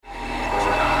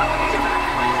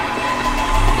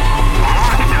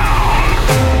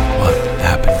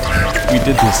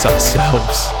did this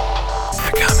ourselves.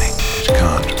 They're coming. It's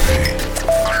gone to be.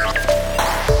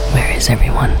 Where is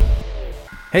everyone?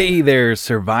 Hey there,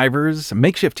 survivors.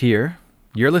 Makeshift here.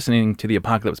 You're listening to the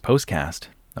Apocalypse Postcast,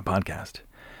 a podcast.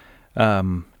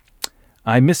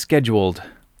 I misscheduled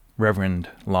Rev'Rend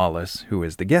Lawless, who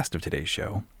is the guest of today's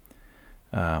show.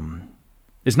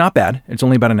 It's not bad. It's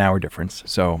only about an hour difference,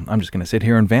 so I'm just going to sit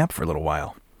here and vamp for a little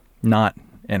while. Not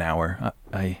an hour.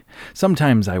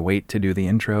 Sometimes I wait to do the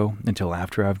intro until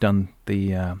after I've done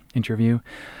the interview,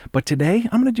 but today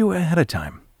I'm going to do it ahead of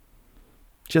time,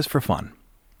 just for fun.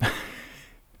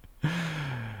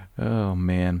 Oh,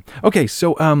 man. Okay,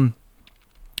 so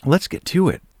let's get to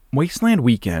it. Wasteland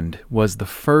Weekend was the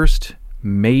first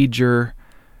major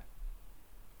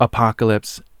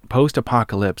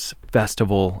post-apocalypse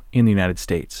festival in the United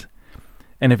States.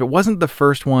 And if it wasn't the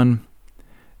first one,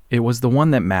 it was the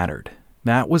one that mattered.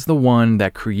 That was the one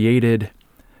that created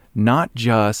not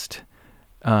just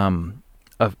a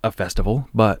festival,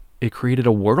 but it created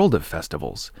a world of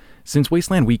festivals. Since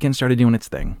Wasteland Weekend started doing its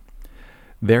thing,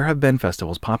 there have been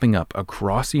festivals popping up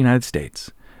across the United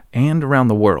States and around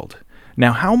the world.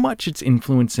 Now, how much it's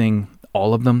influencing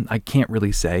all of them, I can't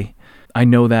really say. I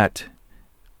know that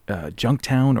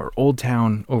Junktown or Old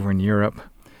Town over in Europe,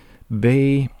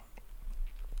 they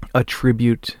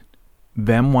attribute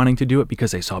them wanting to do it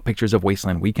because they saw pictures of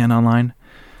Wasteland Weekend online.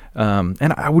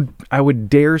 And I would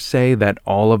dare say that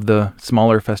all of the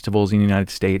smaller festivals in the United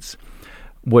States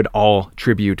would all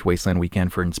tribute Wasteland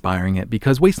Weekend for inspiring it,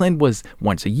 because Wasteland was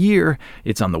once a year.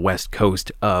 It's on the west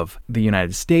coast of the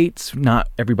United States. Not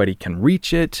everybody can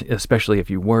reach it, especially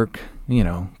if you work,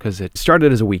 because it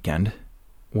started as a weekend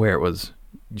where it was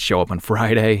show up on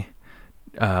Friday.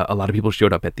 A lot of people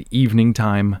showed up at the evening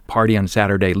time, party on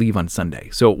Saturday, leave on Sunday.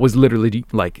 So it was literally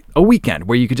like a weekend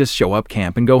where you could just show up,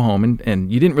 camp, and go home,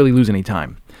 and you didn't really lose any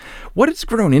time. What it's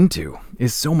grown into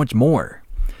is so much more.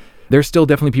 There's still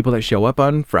definitely people that show up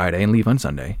on Friday and leave on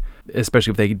Sunday,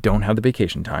 especially if they don't have the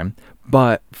vacation time.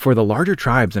 But for the larger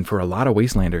tribes and for a lot of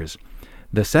Wastelanders,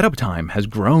 the setup time has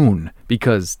grown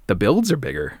because the builds are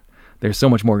bigger. There's so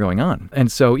much more going on. And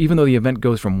so even though the event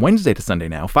goes from Wednesday to Sunday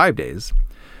now, 5 days,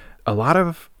 a lot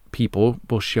of people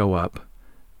will show up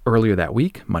earlier that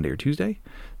week, Monday or Tuesday.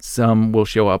 Some will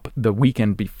show up the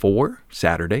weekend before,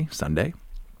 Saturday, Sunday.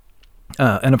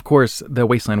 And of course, the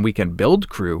Wasteland Weekend build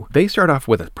crew, they start off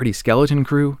with a pretty skeleton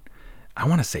crew, I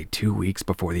want to say 2 weeks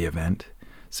before the event.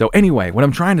 So anyway, what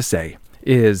I'm trying to say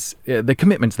is the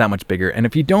commitment's that much bigger. And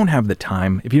if you don't have the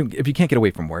time, if you can't get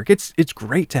away from work, it's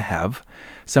great to have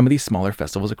some of these smaller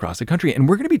festivals across the country. And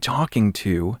we're going to be talking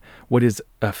to what is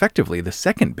effectively the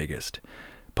second biggest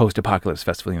post-apocalypse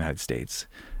festival in the United States,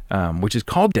 which is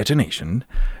called Detonation.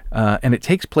 And it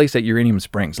takes place at Uranium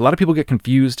Springs. A lot of people get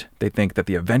confused. They think that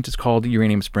the event is called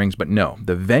Uranium Springs, but no,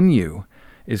 the venue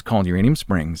is called Uranium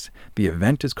Springs. The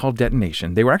event is called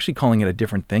Detonation. They were actually calling it a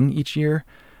different thing each year,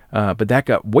 but that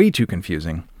got way too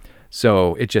confusing.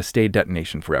 So it just stayed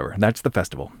Detonation forever. That's the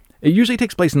festival. It usually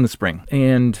takes place in the spring,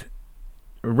 and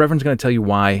Reverend's going to tell you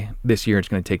why this year it's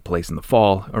going to take place in the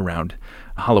fall around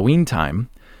Halloween time,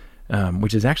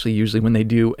 which is actually usually when they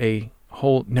do they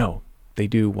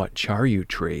do Charyu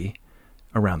Tree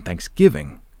around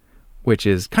Thanksgiving, which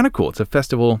is kind of cool. It's a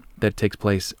festival that takes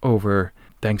place over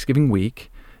Thanksgiving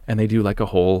week, and they do like a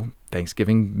whole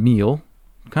Thanksgiving meal.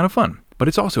 Kind of fun. But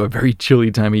it's also a very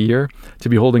chilly time of year to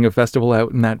be holding a festival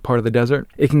out in that part of the desert.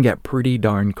 It can get pretty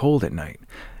darn cold at night.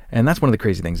 And that's one of the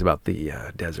crazy things about the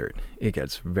desert. It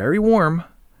gets very warm,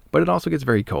 but it also gets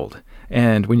very cold.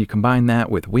 And when you combine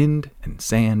that with wind and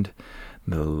sand,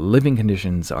 the living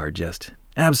conditions are just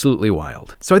absolutely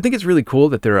wild. So I think it's really cool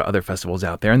that there are other festivals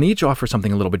out there, and they each offer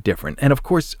something a little bit different. And of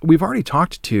course, we've already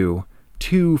talked to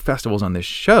 2 festivals on this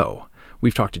show.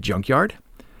 We've talked to Junkyard,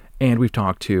 and we've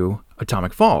talked to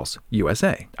Atomic Falls,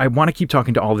 USA. I want to keep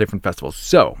talking to all the different festivals.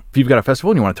 So if you've got a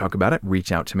festival and you want to talk about it,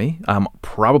 reach out to me. I'm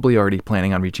probably already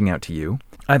planning on reaching out to you.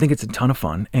 I think it's a ton of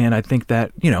fun. And I think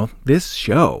that, this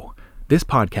show, this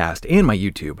podcast, and my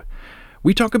YouTube,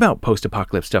 we talk about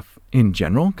post-apocalypse stuff in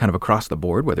general, kind of across the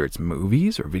board, whether it's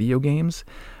movies or video games.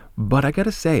 But I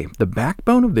gotta say, the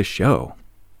backbone of the show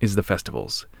is the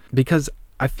festivals, because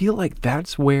I feel like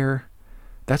that's where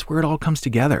it all comes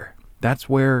together. That's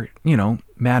where,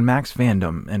 Mad Max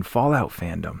fandom and Fallout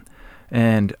fandom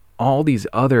and all these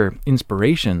other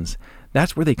inspirations,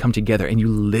 that's where they come together, and you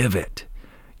live it.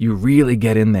 You really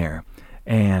get in there,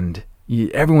 and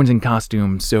everyone's in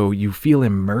costume, so you feel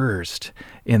immersed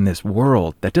in this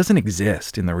world that doesn't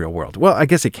exist in the real world. Well, I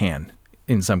guess it can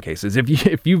in some cases.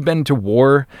 If you've been to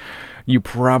war, you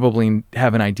probably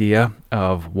have an idea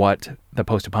of what the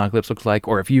post-apocalypse looks like.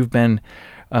 Or if you've been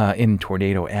in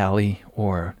Tornado Alley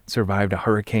or survived a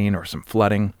hurricane or some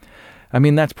flooding. I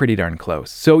mean, that's pretty darn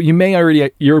close. So you may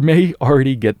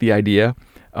already get the idea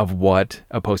of what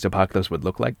a post-apocalypse would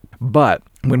look like. But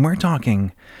when we're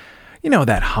talking,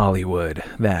 that Hollywood,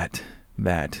 that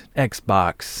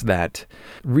Xbox, that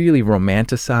really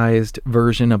romanticized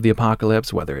version of the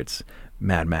apocalypse, whether it's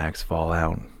Mad Max,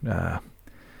 Fallout,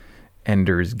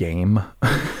 Ender's Game.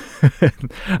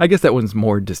 I guess that one's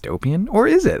more dystopian, or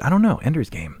is it? I don't know. Ender's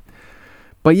Game.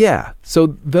 But yeah,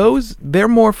 so they're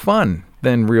more fun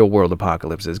than real world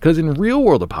apocalypses, because in real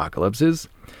world apocalypses,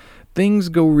 things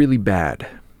go really bad.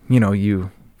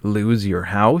 You lose your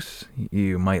house,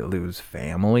 you might lose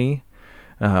family.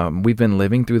 We've been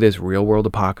living through this real world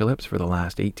apocalypse for the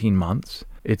last 18 months.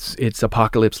 It's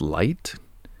apocalypse light.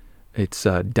 It's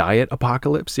a diet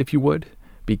apocalypse, if you would,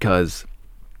 because,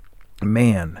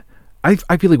 man, I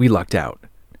feel like we lucked out,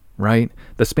 right?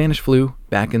 The Spanish flu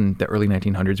back in the early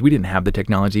 1900s, we didn't have the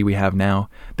technology we have now.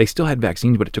 They still had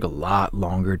vaccines, but it took a lot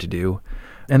longer to do.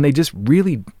 And they just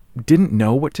really didn't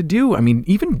know what to do. I mean,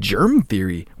 even germ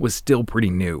theory was still pretty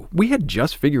new. We had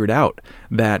just figured out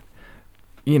that,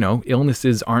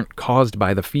 illnesses aren't caused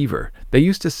by the fever. They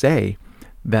used to say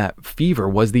that fever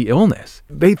was the illness.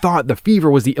 They thought the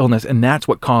fever was the illness, and that's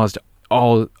what caused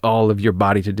all of your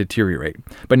body to deteriorate.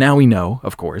 But now we know,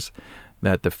 of course,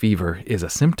 that the fever is a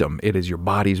symptom. It is your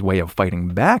body's way of fighting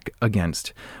back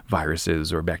against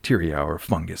viruses or bacteria or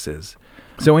funguses.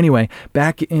 So anyway,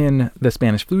 back in the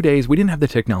Spanish flu days, we didn't have the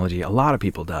technology. A lot of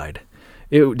people died.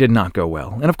 It did not go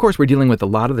well. And of course, we're dealing with a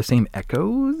lot of the same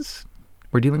echoes.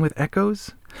 We're dealing with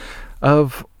echoes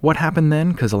of what happened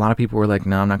then, because a lot of people were like,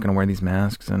 no, I'm not going to wear these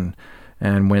masks. And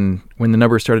when the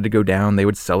numbers started to go down, they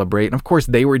would celebrate. And of course,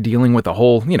 they were dealing with a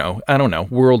whole,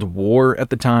 world war at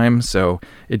the time. So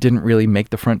it didn't really make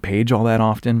the front page all that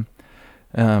often.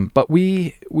 But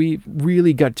we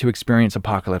really got to experience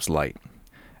apocalypse light.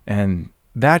 And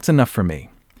that's enough for me.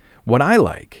 What I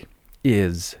like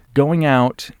is going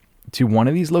out to one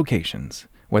of these locations,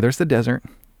 whether it's the desert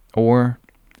or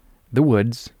the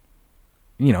woods,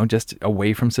 just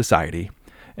away from society,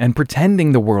 and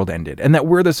pretending the world ended and that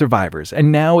we're the survivors.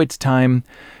 And now it's time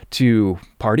to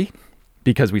party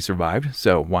because we survived.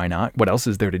 So why not? What else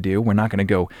is there to do? We're not going to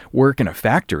go work in a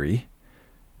factory.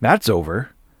 That's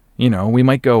over. We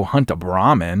might go hunt a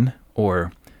Brahmin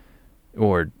or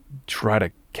try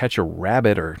to catch a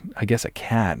rabbit, or I guess a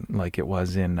cat, like it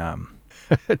was in, I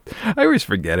always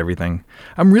forget everything.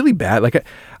 I'm really bad. Like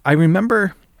I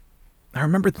remember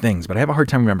things, but I have a hard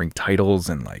time remembering titles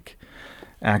and like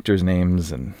actors'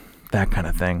 names and that kind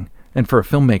of thing. And for a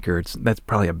filmmaker, that's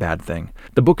probably a bad thing.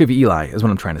 The Book of Eli is what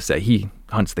I'm trying to say. He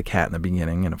hunts the cat in the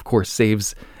beginning and of course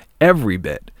saves every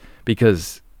bit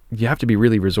because you have to be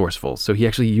really resourceful. So he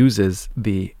actually uses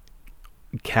the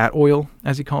cat oil,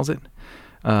 as he calls it,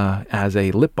 as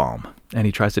a lip balm, and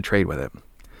he tries to trade with it.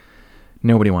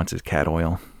 Nobody wants his cat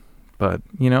oil. But,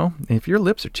 if your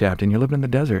lips are chapped and you're living in the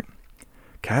desert,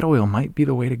 cat oil might be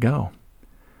the way to go.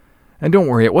 And don't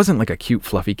worry, it wasn't like a cute,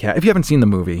 fluffy cat. If you haven't seen the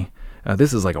movie,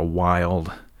 this is like a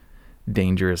wild,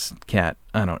 dangerous cat.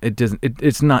 This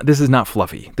is not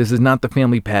fluffy. This is not the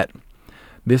family pet.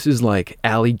 This is like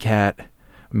alley cat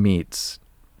meets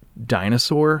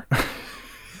dinosaur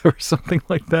or something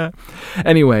like that.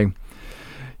 Anyway,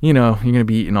 you're going to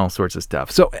be eating all sorts of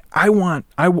stuff. So I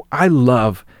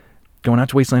love going out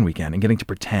to Wasteland Weekend and getting to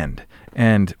pretend.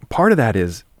 And part of that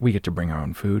is we get to bring our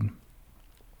own food.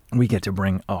 We get to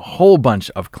bring a whole bunch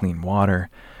of clean water.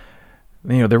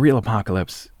 The real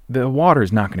apocalypse, the water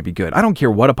is not going to be good. I don't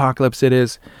care what apocalypse it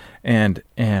is. And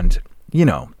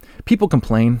people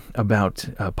complain about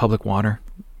public water.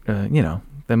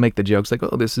 They make the jokes like,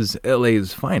 oh, this is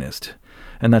LA's finest.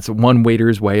 And that's one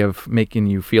waiter's way of making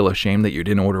you feel ashamed that you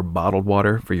didn't order bottled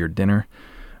water for your dinner.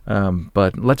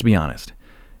 But let's be honest.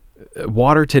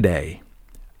 Water today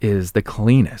is the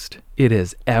cleanest it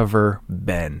has ever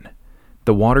been.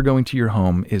 The water going to your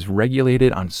home is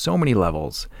regulated on so many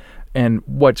levels. And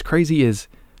what's crazy is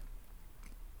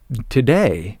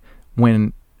today,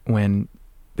 when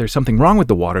there's something wrong with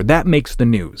the water, that makes the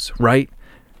news, right?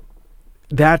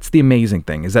 That's the amazing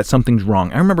thing, is that something's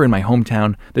wrong. I remember in my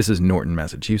hometown, this is Norton,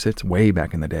 Massachusetts, way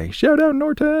back in the day. Shout out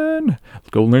Norton! Let's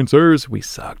go Lancers! We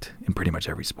sucked in pretty much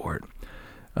every sport.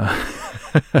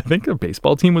 I think the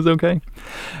baseball team was okay.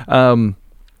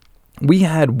 We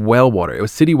had well water. It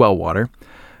was city well water.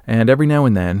 And every now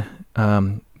and then,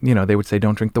 they would say,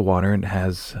 don't drink the water. It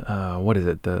has,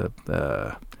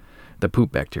 the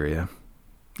poop bacteria.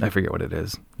 I forget what it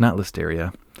is. Not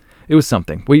listeria. It was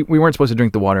something. We weren't supposed to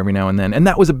drink the water every now and then. And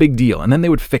that was a big deal. And then they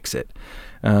would fix it.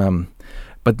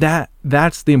 But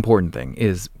that's the important thing,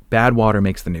 is bad water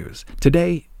makes the news.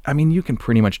 Today, I mean, you can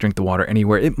pretty much drink the water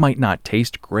anywhere. It might not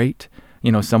taste great.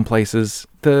 You know, some places,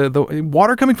 the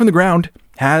water coming from the ground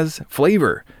has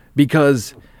flavor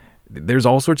because there's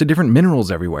all sorts of different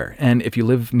minerals everywhere. And if you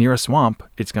live near a swamp,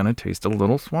 it's going to taste a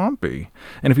little swampy.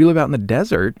 And if you live out in the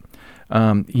desert,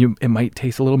 it might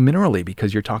taste a little minerally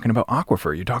because you're talking about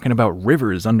aquifer. You're talking about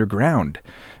rivers underground.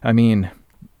 I mean,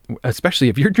 especially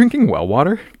if you're drinking well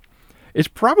water, it's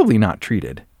probably not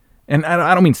treated. And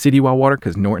I don't mean city well water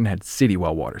because Norton had city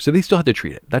well water. So they still have to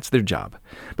treat it. That's their job.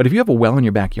 But if you have a well in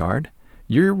your backyard,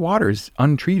 your water's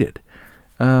untreated,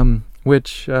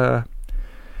 which,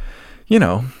 you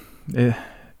know,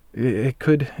 it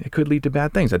could lead to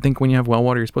bad things. I think when you have well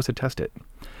water, you're supposed to test it.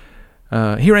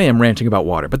 Here I am ranting about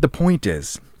water, but the point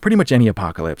is, pretty much any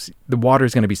apocalypse, the water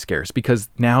is going to be scarce because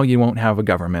now you won't have a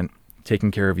government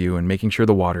taking care of you and making sure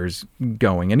the water's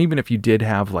going. And even if you did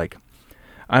have, like,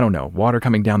 I don't know, water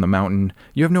coming down the mountain,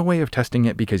 you have no way of testing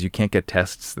it because you can't get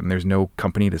tests and there's no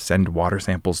company to send water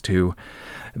samples to.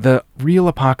 The real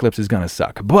apocalypse is going to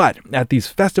suck. But at these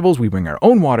festivals, we bring our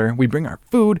own water, we bring our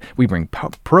food, we bring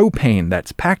propane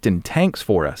that's packed in tanks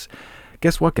for us.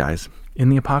 Guess what, guys? In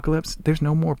the apocalypse, there's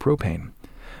no more propane.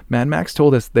 Mad Max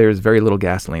told us there's very little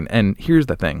gasoline. And here's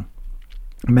the thing.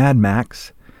 Mad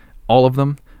Max, all of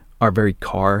them are very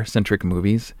car-centric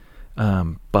movies,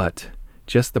 but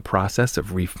just the process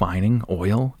of refining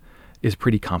oil is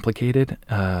pretty complicated.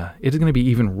 It is going to be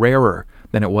even rarer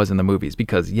than it was in the movies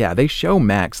because, yeah, they show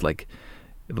Max he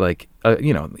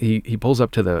pulls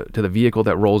up to the vehicle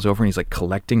that rolls over and he's like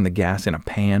collecting the gas in a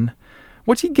pan.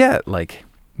 What's he get? Like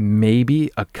maybe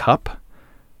a cup,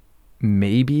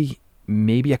 maybe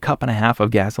a cup and a half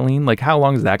of gasoline. Like how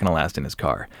long is that going to last in his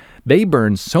car? They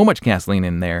burn so much gasoline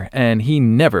in there and he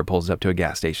never pulls up to a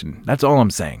gas station. That's all I'm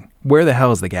saying. Where the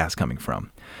hell is the gas coming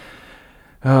from?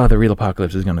 Oh, the real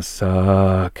apocalypse is going to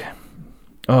suck.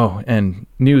 Oh, and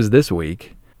news this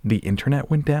week, the internet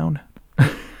went down.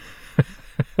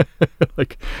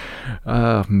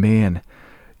 Man,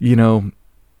 you know,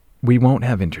 we won't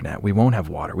have internet. We won't have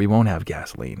water. We won't have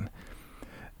gasoline.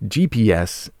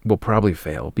 GPS will probably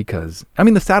fail because, I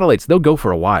mean, the satellites, they'll go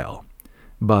for a while,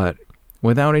 but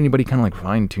without anybody kind of like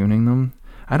fine tuning them,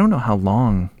 I don't know how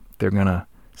long they're going to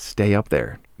stay up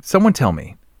there. Someone tell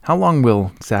me, how long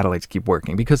will satellites keep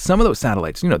working? Because some of those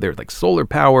satellites, you know, they're like solar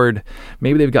powered.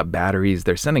 Maybe they've got batteries.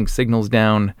 They're sending signals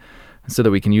down so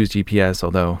that we can use GPS.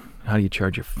 Although, how do you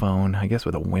charge your phone? I guess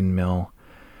with a windmill.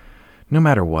 No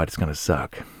matter what, it's going to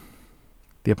suck.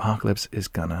 The apocalypse is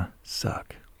going to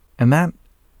suck. And that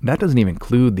doesn't even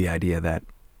include the idea that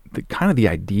the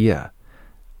idea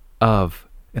of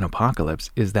an apocalypse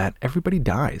is that everybody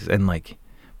dies. And like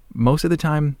most of the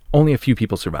time, only a few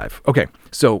people survive. Okay,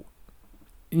 so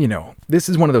you know, this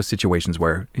is one of those situations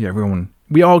where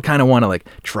we all kind of want to like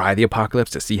try the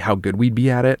apocalypse to see how good we'd be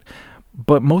at it.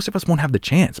 But most of us won't have the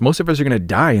chance. Most of us are going to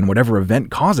die in whatever event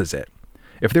causes it.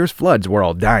 If there's floods, we're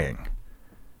all dying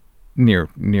near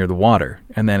the water.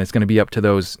 And then it's going to be up to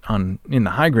those in the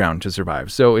high ground to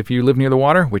survive. So if you live near the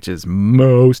water, which is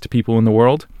most people in the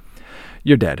world,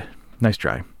 you're dead. Nice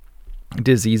try.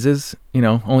 Diseases, you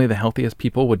know, only the healthiest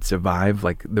people would survive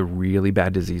like the really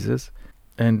bad diseases.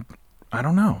 And I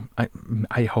don't know.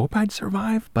 I hope I'd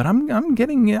survive, but I'm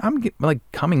like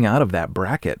coming out of that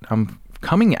bracket. I'm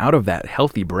coming out of that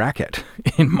healthy bracket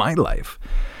in my life.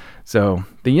 So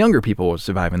the younger people will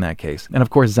survive in that case. And of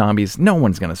course, zombies, no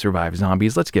one's going to survive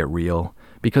zombies. Let's get real.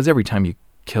 Because every time you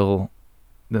kill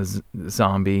the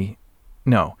zombie,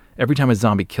 every time a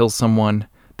zombie kills someone,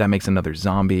 that makes another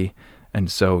zombie.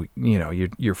 And so, you know,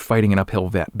 you're fighting an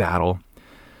uphill battle.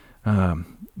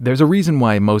 There's a reason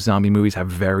why most zombie movies have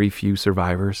very few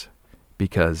survivors,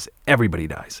 because everybody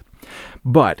dies.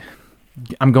 But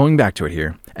I'm going back to it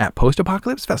here. At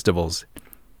post-apocalypse festivals,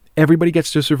 everybody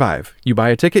gets to survive. You buy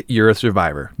a ticket, you're a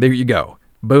survivor. There you go.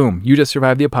 Boom, you just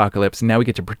survived the apocalypse. Now we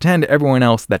get to pretend everyone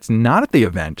else that's not at the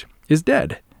event is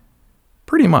dead.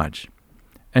 Pretty much.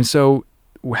 And so,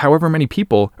 however many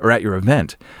people are at your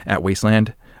event, at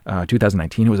Wasteland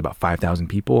 2019, it was about 5,000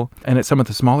 people. And at some of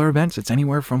the smaller events, it's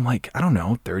anywhere from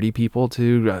 30 people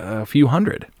to a few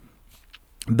hundred.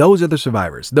 Those are the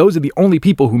survivors. Those are the only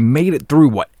people who made it through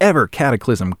whatever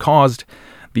cataclysm caused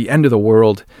the end of the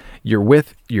world. You're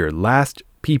with your last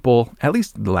people, at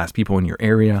least the last people in your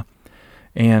area.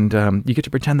 And you get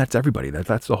to pretend that's everybody,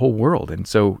 that's the whole world. And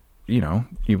so, you know,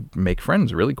 you make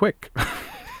friends really quick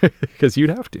because you'd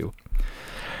have to.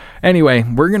 Anyway,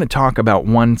 we're going to talk about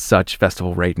one such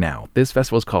festival right now. This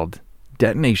festival is called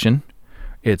Detonation.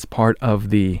 It's part of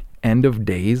the End of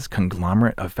Days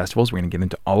conglomerate of festivals. We're going to get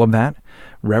into all of that.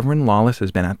 Rev'Rend Lawless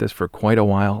has been at this for quite a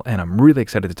while, and I'm really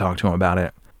excited to talk to him about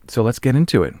it. So let's get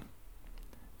into it.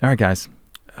 All right, guys.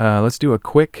 Let's do a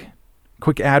quick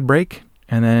ad break,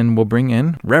 and then we'll bring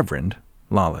in Rev'Rend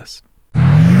Lawless.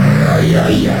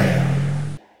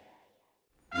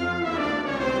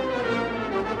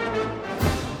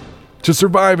 To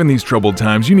survive in these troubled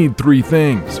times, you need 3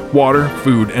 things: water,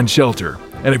 food, and shelter.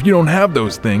 And if you don't have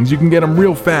those things, you can get them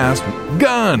real fast.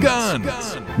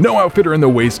 Guns! No outfitter in the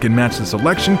West can match the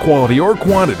selection, quality, or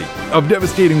quantity of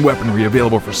devastating weaponry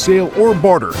available for sale or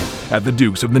barter at the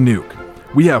Dukes of the Nuke.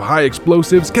 We have high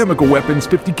explosives, chemical weapons,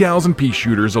 50 cals, and pea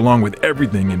shooters, along with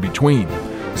everything in between.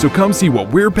 So come see what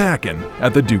we're packing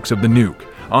at the Dukes of the Nuke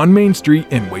on Main Street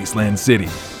in Wasteland City.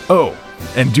 Oh,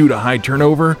 and due to high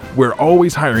turnover, we're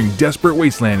always hiring desperate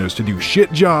wastelanders to do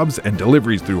shit jobs and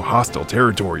deliveries through hostile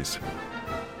territories.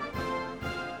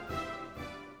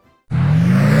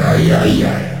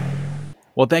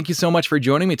 Well, thank you so much for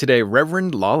joining me today,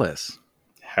 Rev'Rend Lawless.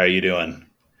 How are you doing?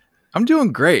 I'm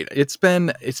doing great. It's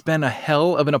been a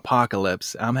hell of an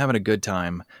apocalypse. I'm having a good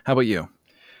time. How about you?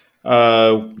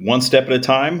 One step at a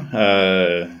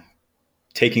time,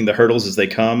 taking the hurdles as they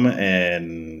come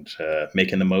and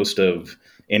making the most of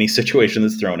any situation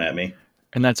that's thrown at me.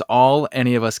 And that's all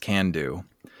any of us can do.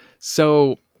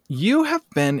 So you have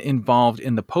been involved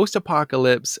in the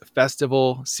post-apocalypse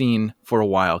festival scene for a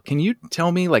while. Can you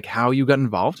tell me how you got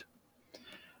involved?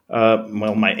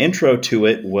 Well, my intro to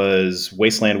it was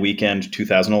Wasteland Weekend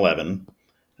 2011.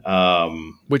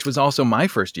 Which was also my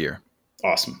first year.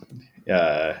 Awesome.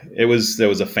 It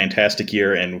was a fantastic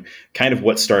year, and kind of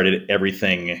what started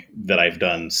everything that I've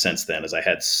done since then. Is I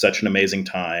had such an amazing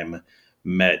time,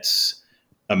 met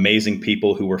amazing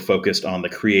people who were focused on the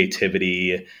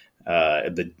creativity,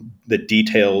 the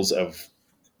details of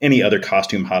any other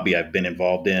costume hobby I've been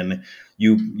involved in.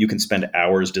 You can spend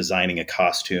hours designing a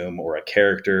costume or a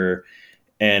character,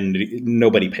 and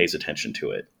nobody pays attention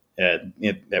to it.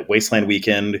 At Wasteland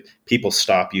Weekend, people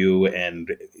stop you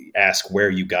and ask where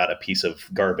you got a piece of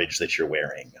garbage that you're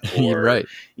wearing. Or, right.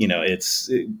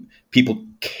 People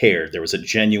cared. There was a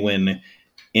genuine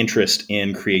interest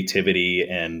in creativity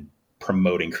and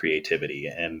promoting creativity,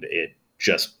 and it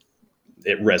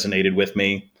resonated with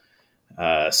me.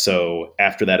 So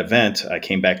after that event, I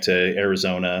came back to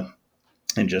Arizona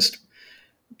and just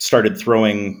started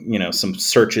throwing, some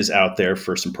searches out there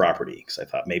for some property, because I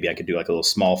thought maybe I could do a little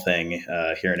small thing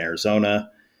here in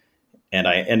Arizona. And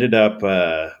I ended up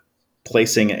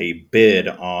placing a bid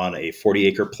on a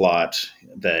 40-acre plot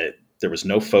that there was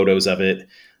no photos of it.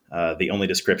 The only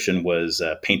description was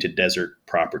painted desert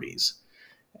properties.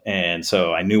 And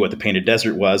so I knew what the painted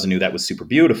desert was and knew that was super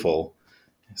beautiful.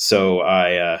 So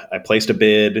I placed a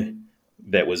bid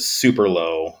that was super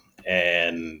low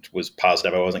and was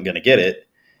positive I wasn't going to get it.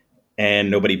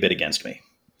 And nobody bid against me.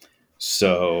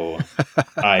 So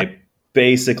I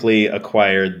basically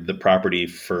acquired the property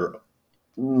for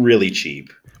really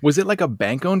cheap. Was it like a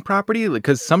bank-owned property?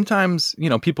 Because sometimes,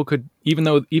 people could, even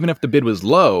if the bid was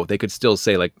low, they could still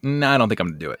say nah, I don't think I'm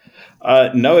going to do it.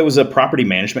 No, it was a property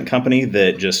management company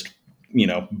that just,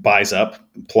 buys up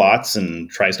plots and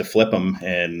tries to flip them.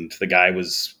 And the guy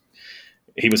was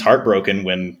heartbroken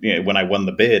when I won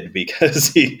the bid, because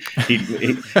he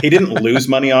didn't lose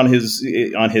money on his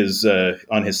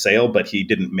sale, but he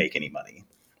didn't make any money.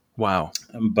 Wow.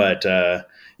 But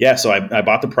so I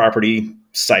bought the property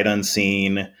sight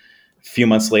unseen. A few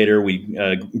months later,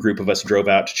 a group of us drove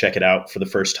out to check it out for the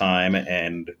first time,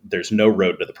 and there's no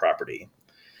road to the property.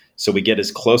 So we get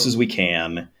as close as we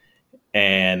can,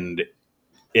 and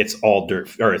it's all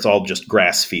dirt, or it's all just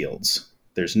grass fields.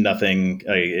 There's nothing.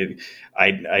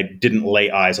 I didn't lay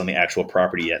eyes on the actual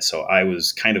property yet, so I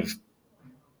was kind of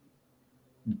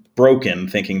broken,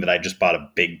 thinking that I just bought a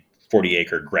big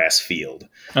 40-acre grass field,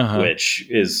 which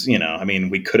is,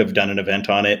 we could have done an event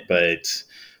on it, but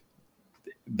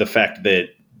the fact that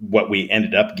what we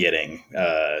ended up getting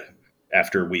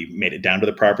after we made it down to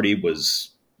the property was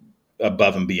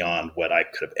above and beyond what I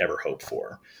could have ever hoped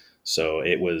for. So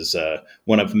it was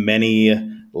one of many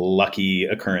lucky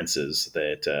occurrences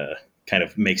that kind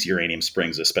of makes Uranium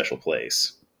Springs a special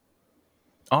place.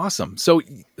 Awesome. So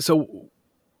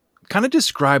kind of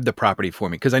describe the property for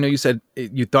me, because I know you said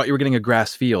you thought you were getting a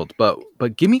grass field, but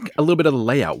give me a little bit of the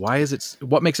layout.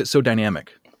 What makes it so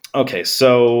dynamic? Okay,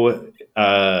 so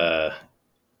for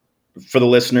the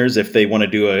listeners, if they want to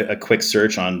do a quick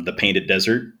search on the painted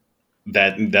desert,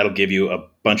 that'll give you a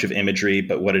bunch of imagery.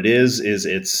 But what it is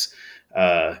it's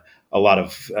a lot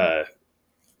of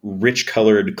rich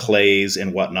colored clays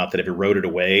and whatnot that have eroded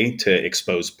away to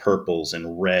expose purples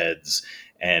and reds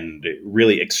and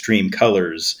really extreme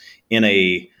colors in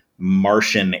a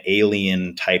Martian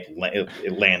alien type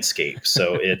landscape.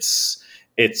 So it's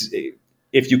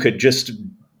if you could just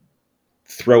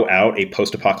throw out a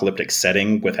post-apocalyptic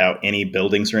setting without any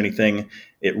buildings or anything,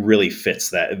 it really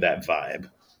fits that vibe.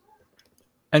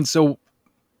 And so,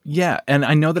 yeah, and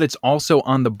I know that it's also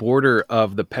on the border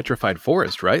of the petrified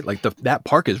forest, right? Like that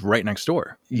park is right next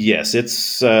door. Yes,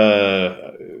 it's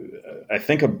I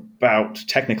think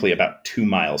technically about 2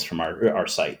 miles from our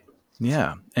site.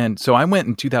 Yeah, and so I went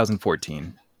in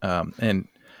 2014, and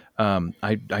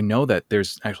I know that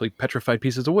there's actually petrified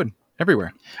pieces of wood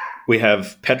everywhere. We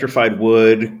have petrified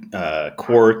wood,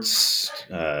 quartz.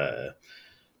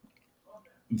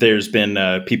 There's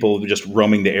been people just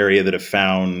roaming the area that have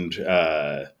found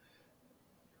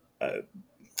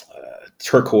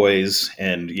turquoise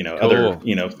and other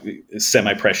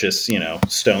semi-precious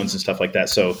stones and stuff like that.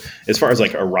 So as far as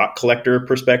like a rock collector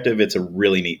perspective, it's a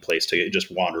really neat place to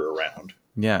just wander around.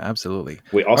 Yeah, absolutely.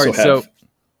 We also have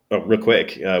real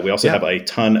quick, we also have a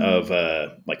ton of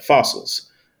like fossils.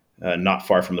 Not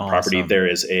far from the property, there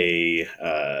is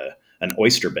an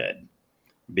oyster bed,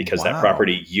 because that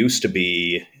property used to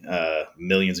be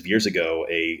millions of years ago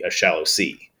a shallow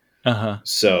sea. Uh-huh.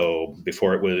 So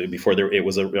before it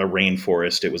was a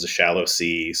rainforest, it was a shallow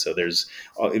sea. So there's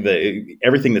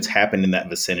everything that's happened in that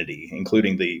vicinity,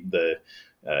 including the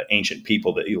ancient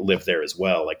people that live there as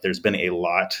well. Like there's been a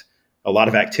lot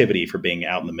of activity for being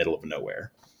out in the middle of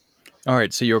nowhere. All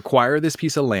right, so you acquire this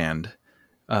piece of land,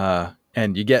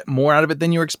 and you get more out of it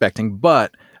than you were expecting.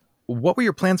 But what were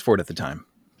your plans for it at the time?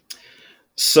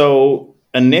 So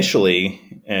initially,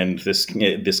 and this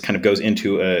kind of goes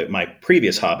into my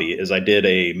previous hobby, is I did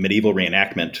a medieval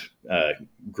reenactment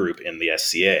group in the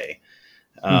SCA.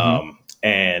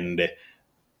 And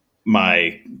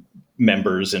my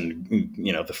members and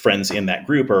the friends in that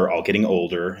group are all getting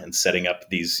older, and setting up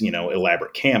these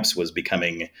elaborate camps was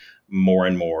becoming more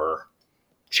and more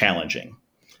challenging.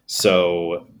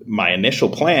 So my initial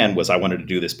plan was I wanted to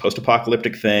do this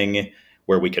post-apocalyptic thing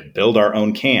where we could build our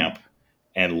own camp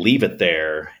and leave it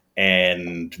there,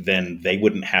 and then they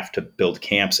wouldn't have to build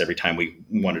camps every time we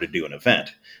wanted to do an event.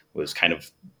 It was kind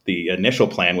of the initial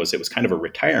plan was it was kind of a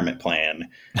retirement plan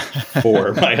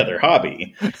for my other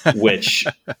hobby, which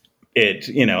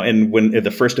and when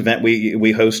the first event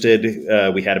we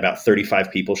hosted, we had about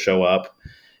 35 people show up.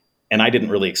 And I didn't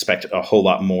really expect a whole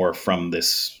lot more from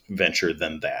this venture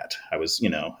than that. I was,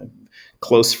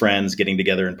 close friends getting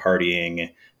together and partying,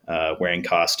 wearing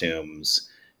costumes.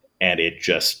 And it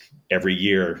just every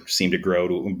year seemed to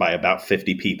grow by about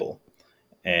 50 people.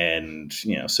 And,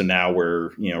 so now we're,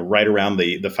 right around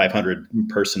the 500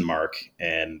 person mark,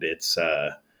 and it's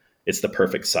the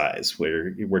perfect size.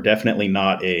 We're definitely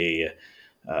not the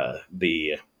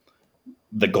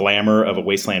glamour of a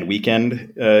Wasteland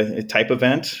Weekend type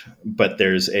event, but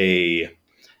there's a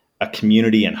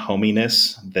community and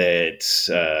hominess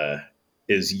that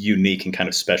is unique and kind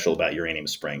of special about Uranium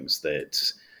Springs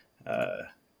that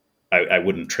I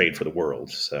wouldn't trade for the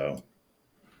world. So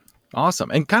awesome.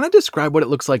 And kind of describe what it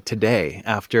looks like today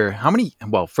after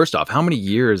first off, how many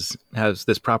years has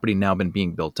this property now been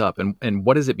being built up, and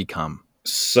what has it become?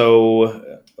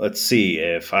 So let's see.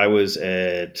 If I was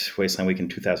at Wasteland Week in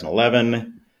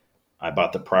 2011, I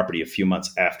bought the property a few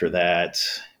months after that.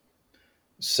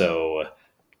 So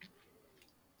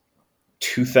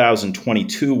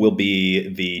 2022 will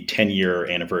be the 10-year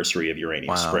anniversary of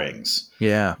Uranium Springs.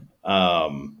 Yeah.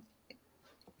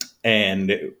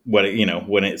 And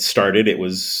when it started, it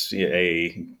was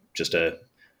just a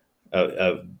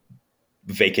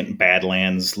vacant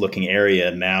Badlands looking area.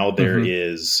 Now there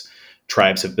is.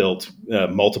 Tribes have built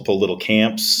multiple little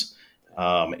camps.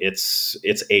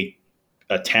 It's a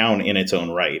town in its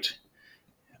own right.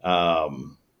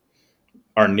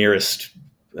 Our nearest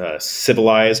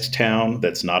civilized town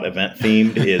that's not event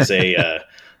themed is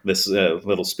this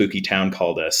little spooky town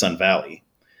called Sun Valley,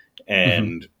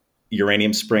 and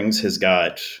Uranium Springs has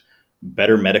got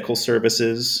better medical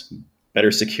services,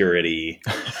 better security.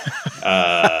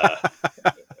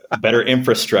 Better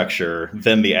infrastructure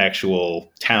than the actual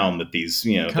town that these,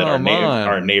 that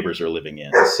our neighbors are living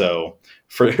in. So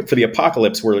for the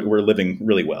apocalypse, we're living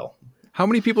really well. How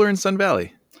many people are in Sun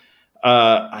Valley?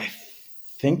 I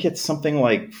think it's something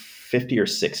like 50 or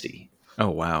 60. Oh,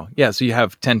 wow. Yeah. So you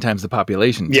have 10 times the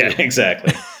population. Too. Yeah,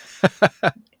 exactly.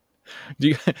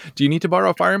 Do you need to borrow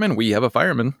a fireman? We have a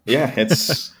fireman. Yeah,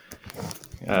 it's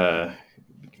their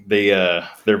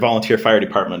volunteer fire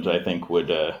department, I think, would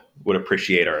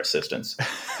appreciate our assistance.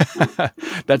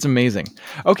 That's amazing.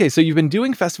 Okay, so you've been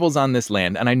doing festivals on this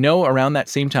land, and I know around that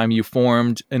same time you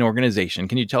formed an organization.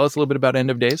 Can you tell us a little bit about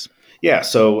End of Days? Yeah,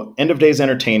 so End of Days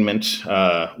Entertainment,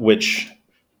 which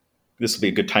this will be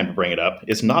a good time to bring it up,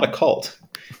 is not a cult.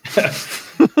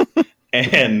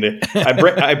 And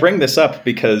I bring this up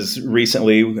because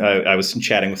recently I was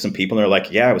chatting with some people, and they're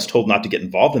like, "Yeah, I was told not to get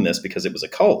involved in this because it was a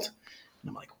cult." And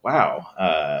I'm like, "Wow,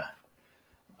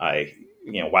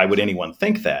 why would anyone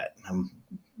think that?" I'm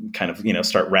kind of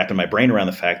start wrapping my brain around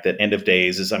the fact that end of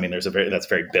days is, that's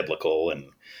very biblical, and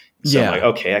so I'm like,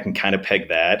 okay, I can kind of peg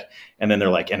that. And then they're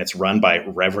like, and it's run by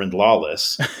Rev'Rend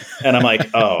Lawless, and I'm like,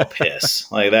 oh,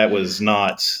 piss! Like that was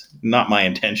not my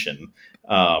intention.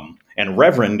 And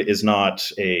Reverend is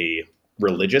not a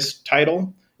religious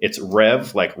title. It's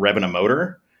Rev, like revving a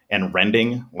motor, and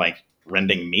rending, like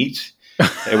rending meat.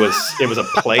 It was a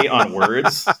play on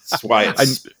words. That's why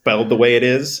it's spelled the way it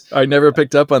is. I never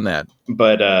picked up on that.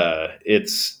 But it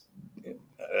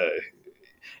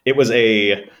was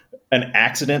an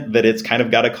accident that it's kind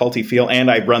of got a culty feel.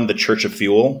 And I run the Church of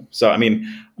Fuel, so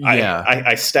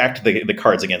I stacked the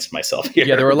cards against myself here.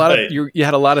 Yeah, there were a lot of you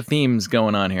had a lot of themes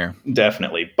going on here.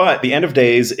 Definitely. But the End of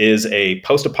Days is a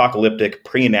post-apocalyptic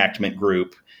pre-enactment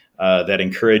group that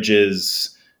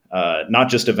encourages not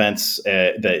just events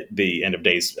that the End of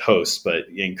Days hosts, but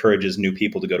encourages new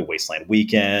people to go to Wasteland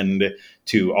Weekend,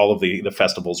 to all of the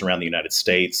festivals around the United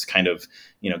States, kind of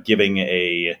giving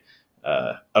a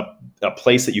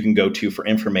place that you can go to for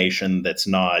information that's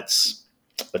not,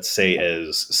 let's say,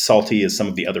 as salty as some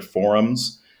of the other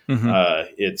forums.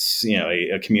 Mm-hmm. It's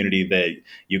a community that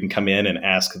you can come in and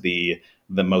ask the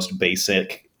most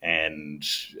basic and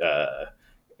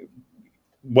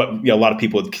what a lot of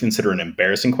people would consider an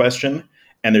embarrassing question,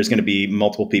 and there's going to be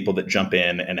multiple people that jump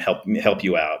in and help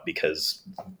you out, because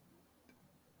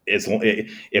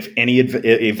if any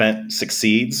event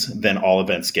succeeds, then all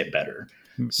events get better.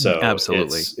 So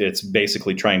absolutely, it's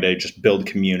basically trying to just build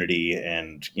community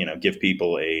and give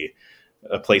people a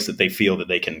place that they feel that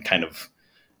they can kind of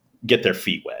get their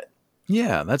feet wet.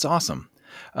 Yeah, that's awesome.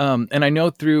 And I know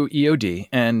through EOD,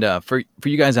 and for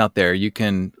you guys out there, you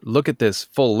can look at this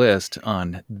full list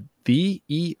on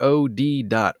theeod.org.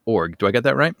 Do I get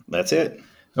that right? That's it.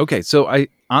 Okay, so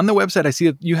on the website, I see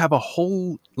that you have a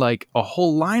whole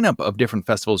lineup of different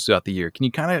festivals throughout the year. Can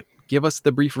you kind of give us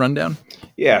the brief rundown?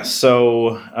 Yeah,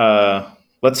 so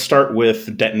let's start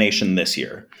with Detonation this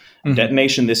year. Mm-hmm.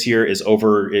 Detonation this year is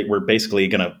over. We're basically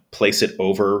going to place it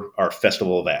over our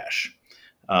Festival of Ash,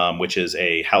 which is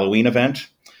a Halloween event.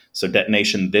 So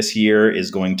Detonation this year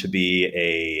is going to be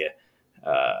a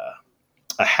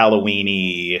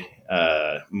Halloween-y,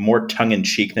 more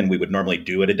tongue-in-cheek than we would normally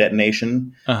do at a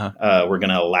Detonation. Uh-huh. We're going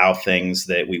to allow things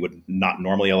that we would not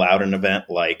normally allow at an event,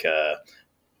 like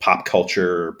pop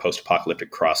culture,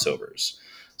 post-apocalyptic crossovers.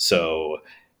 So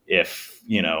if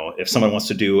someone wants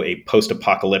to do a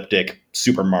post-apocalyptic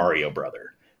Super Mario Brother,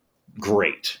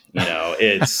 great.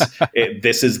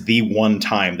 This is the one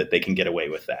time that they can get away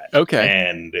with that. Okay.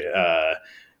 And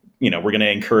we're going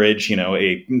to encourage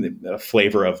a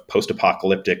flavor of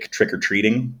post-apocalyptic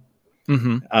trick-or-treating.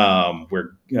 Mm-hmm.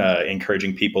 We're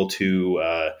encouraging people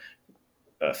to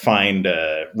find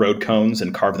road cones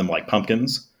and carve them like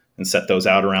pumpkins and set those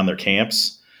out around their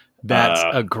camps. That's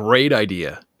a great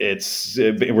idea.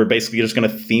 We're basically just going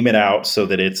to theme it out so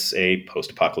that it's a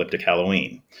post-apocalyptic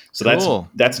Halloween. So cool.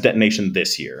 That's Detonation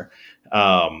this year.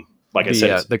 Like I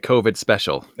said, the COVID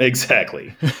special.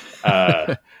 Exactly.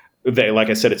 Like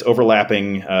I said, it's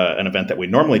overlapping an event that we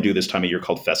normally do this time of year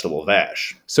called Festival of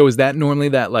Ash. So is that normally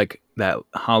that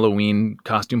Halloween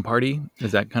costume party?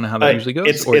 Is that kind of how that usually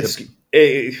goes?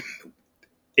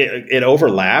 It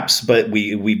overlaps, but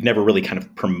we've never really kind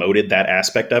of promoted that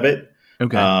aspect of it.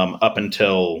 Okay. Up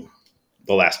until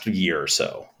the last year or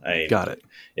so. Got it.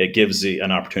 It gives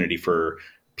an opportunity for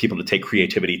people to take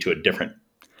creativity to a different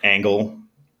angle.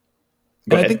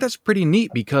 I think that's pretty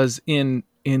neat, because in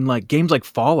like games like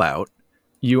Fallout,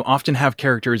 you often have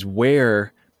characters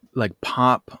wear like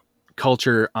pop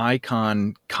culture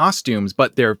icon costumes,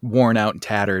 but they're worn out and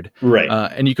tattered. Right.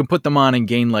 And you can put them on and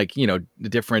gain the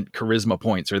different charisma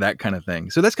points or that kind of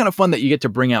thing. So that's kind of fun that you get to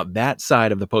bring out that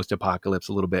side of the post-apocalypse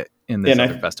a little bit in this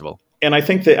other festival. And I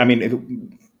think that,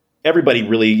 everybody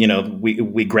really,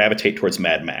 we gravitate towards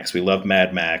Mad Max. We love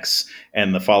Mad Max,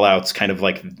 and the Fallout's kind of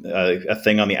like a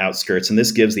thing on the outskirts. And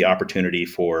this gives the opportunity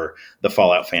for the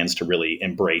Fallout fans to really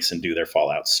embrace and do their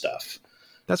Fallout stuff.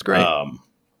 That's great.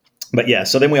 But yeah,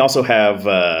 so then we also have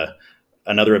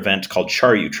another event called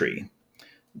Charyu Tree.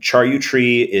 Charyu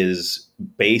Tree is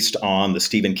based on the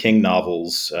Stephen King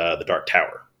novels, The Dark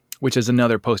Tower. Which is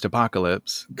another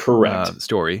post-apocalypse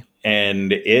story.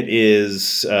 And it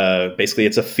is basically,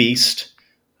 it's a feast.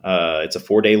 It's a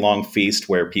 4-day long feast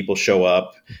where people show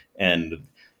up, and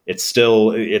it's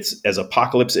as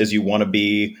apocalypse as you want to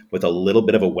be, with a little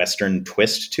bit of a Western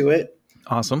twist to it.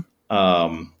 Awesome.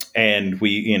 And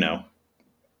we,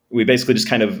 we basically just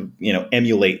kind of,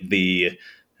 emulate the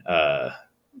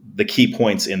key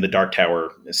points in the Dark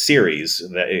Tower series,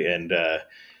 and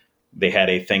they had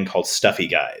a thing called Stuffy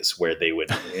Guys, where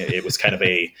it was kind of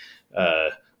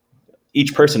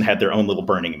each person had their own little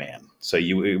Burning Man. So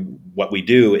what we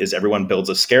do is everyone builds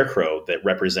a scarecrow that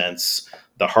represents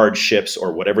the hardships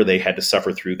or whatever they had to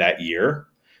suffer through that year.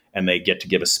 And they get to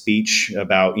give a speech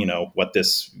about, what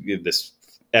this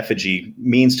effigy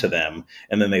means to them.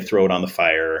 And then they throw it on the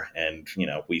fire, and,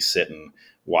 we sit and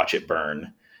watch it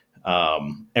burn.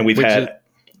 And we've had,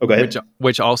 go ahead.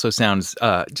 Which also sounds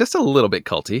just a little bit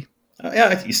culty.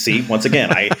 Yeah, you see, once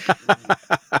again, I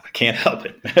can't help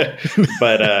it.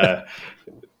 But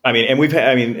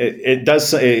it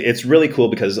does. It's really cool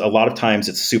because a lot of times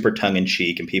it's super tongue in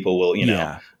cheek, and people will,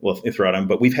 will throw it on.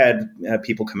 But we've had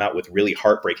people come out with really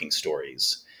heartbreaking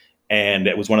stories, and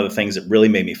it was one of the things that really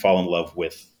made me fall in love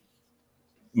with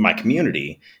my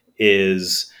community.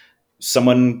 Is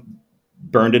someone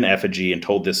burned an effigy and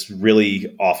told this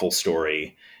really awful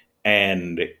story,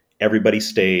 and everybody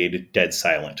stayed dead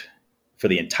silent for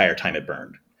the entire time it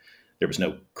burned. There was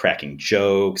no cracking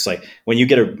jokes. Like when you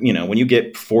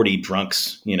get 40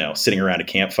 drunks, sitting around a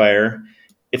campfire,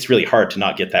 it's really hard to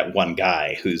not get that one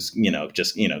guy who's, gonna,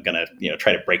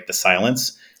 try to break the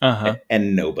silence. Uh-huh.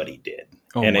 And nobody did.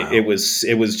 Oh, and wow. it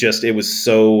was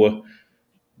so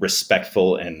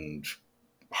respectful and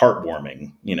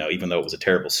heartwarming, even though it was a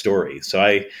terrible story. So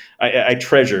I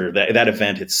treasure that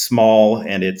event. It's small,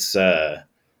 and it's, and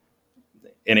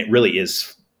it really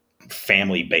is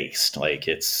family based. Like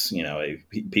it's,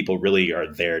 people really are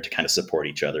there to kind of support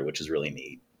each other, which is really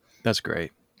neat. That's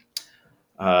great.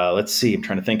 Let's see. I'm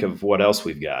trying to think of what else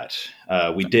we've got.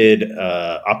 We did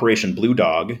Operation Blue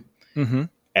Dog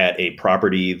at a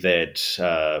property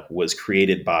that was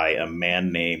created by a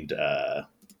man named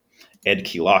Ed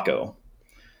Kilako.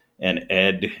 And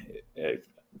Ed,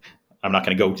 I'm not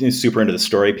going to go super into the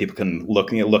story. People can look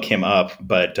him up,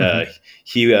 but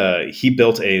he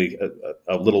built a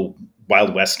little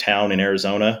Wild West town in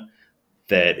Arizona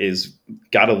that is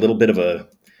got a little bit of a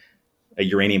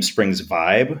Uranium Springs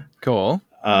vibe. Cool.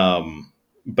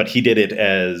 But he did it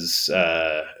as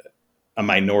a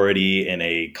minority in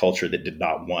a culture that did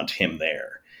not want him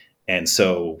there, and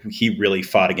so he really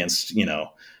fought against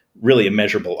really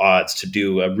immeasurable odds to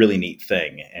do a really neat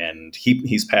thing. And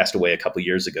he's passed away a couple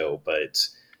years ago, but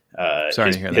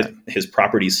sorry to hear that. His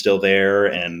property's still there,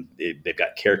 and they've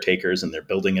got caretakers, and they're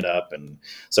building it up. And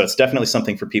so it's definitely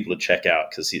something for people to check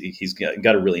out because he's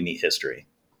got a really neat history.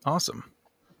 Awesome.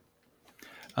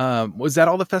 Was that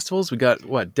all the festivals? We got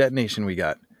what? Detonation. We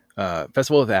got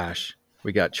Festival of Ash.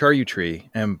 We got Charyu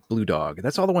Tree and Blue Dog.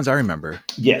 That's all the ones I remember.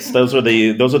 Yes, those are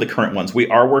the current ones. We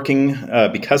are working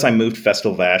because I moved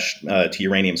Festival of Ash to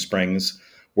Uranium Springs.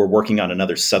 We're working on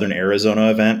another Southern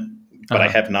Arizona event, but I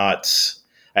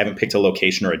haven't picked a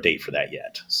location or a date for that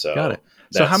yet. So got it.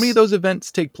 So how many of those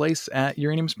events take place at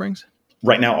Uranium Springs?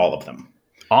 Right now, all of them.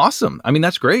 Awesome. I mean,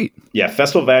 that's great. Yeah,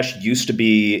 Festival of Ash used to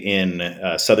be in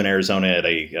Southern Arizona at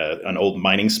an old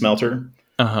mining smelter.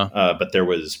 But there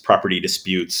was property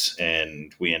disputes,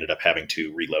 and we ended up having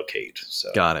to relocate.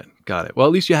 So got it. Well,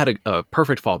 at least you had a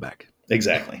perfect fallback.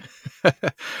 Exactly.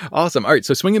 Awesome. All right.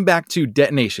 So swinging back to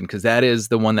Detonation, because that is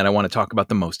the one that I want to talk about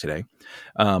the most today.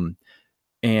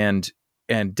 And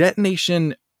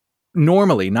Detonation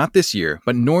normally, not this year,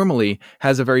 but normally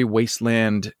has a very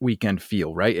Wasteland Weekend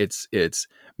feel, right? It's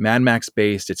Mad Max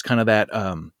based. It's kind of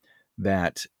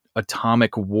that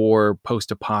atomic war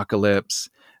post-apocalypse.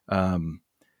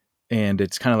 And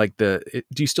it's kind of like do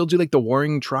you still do like the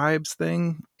Warring Tribes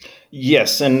thing?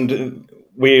 Yes. And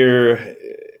we're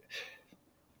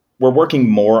working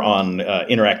more on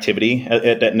interactivity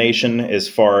at Detonation as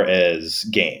far as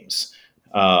games.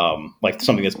 Like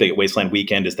something that's big at Wasteland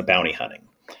Weekend is the bounty hunting.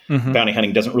 Mm-hmm. Bounty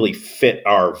hunting doesn't really fit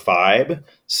our vibe.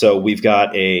 So we've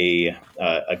got a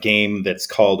game that's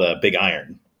called Big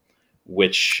Iron,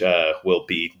 which will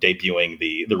be debuting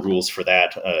the rules for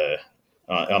that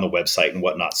on the website and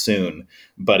whatnot soon.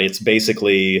 But it's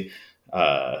basically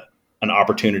an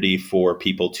opportunity for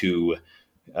people to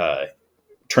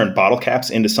turn bottle caps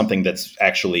into something that's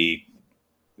actually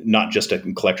not just a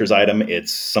collector's item.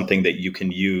 It's something that you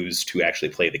can use to actually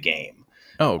play the game.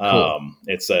 Oh, cool.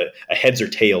 It's a heads or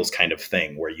tails kind of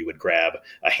thing where you would grab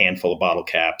a handful of bottle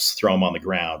caps, throw them on the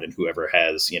ground, and whoever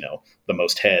has, the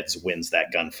most heads wins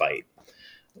that gunfight.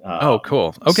 Oh,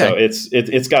 cool. Okay. So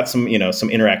it's got some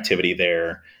interactivity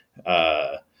there.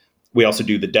 We also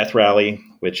do the Death Rally,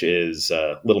 which is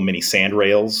little mini sand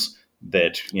rails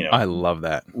that, I love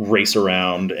that, race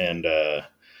around and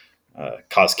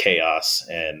cause chaos.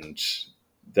 And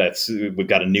we've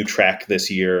got a new track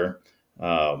this year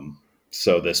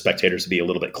So the spectators will be a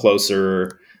little bit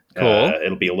closer. Cool.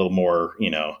 It'll be a little more,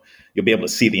 you'll be able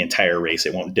to see the entire race.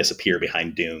 It won't disappear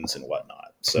behind dunes and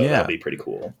whatnot. So that'll be pretty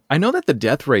cool. I know that the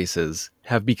death races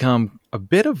have become a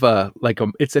bit of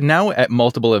it's now at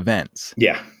multiple events.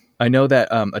 Yeah. I know that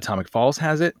Atomic Falls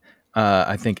has it.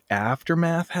 I think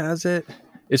Aftermath has it.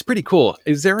 It's pretty cool.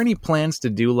 Is there any plans to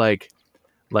do like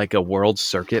a world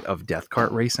circuit of death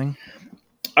cart racing?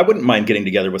 I wouldn't mind getting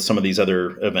together with some of these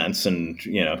other events and,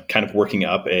 kind of working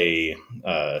up a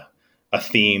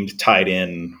themed, tied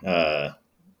in,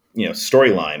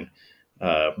 storyline.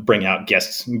 Bring out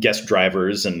guest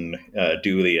drivers and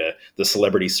do the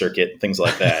celebrity circuit, things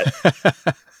like that.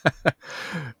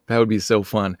 That would be so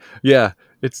fun. Yeah,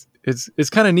 it's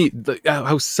kind of neat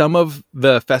how some of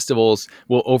the festivals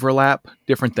will overlap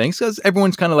different things because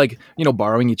everyone's kind of like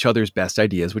borrowing each other's best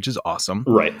ideas, which is awesome.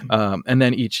 Right. And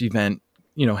then each event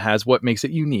has what makes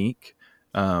it unique.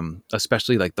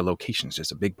 Especially like the location is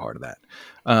just a big part of that.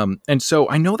 And so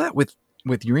I know that with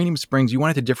Uranium Springs, you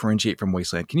wanted to differentiate from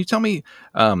Wasteland. Can you tell me,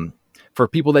 for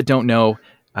people that don't know,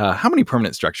 how many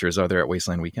permanent structures are there at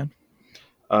Wasteland Weekend?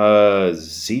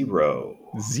 0.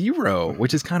 0,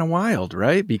 which is kind of wild,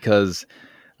 right? Because,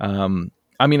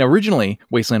 originally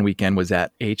Wasteland Weekend was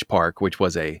at H Park, which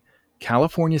was a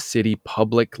California city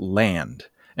public land.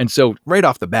 And so right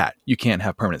off the bat, you can't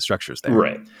have permanent structures there.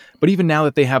 Right. But even now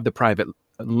that they have the private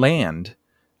land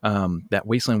that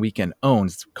Wasteland Weekend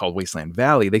owns, called Wasteland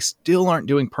Valley, they still aren't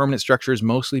doing permanent structures,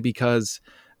 mostly because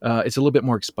it's a little bit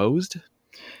more exposed,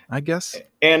 I guess.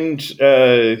 And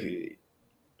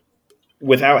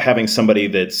without having somebody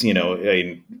that's,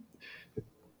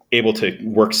 able to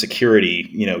work security,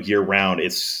 year round,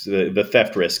 it's the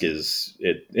theft risk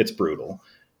it's brutal.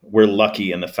 We're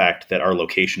lucky in the fact that our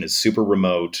location is super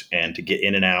remote, and to get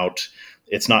in and out,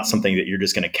 it's not something that you're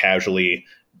just going to casually,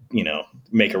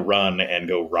 make a run and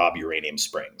go rob Uranium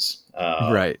Springs.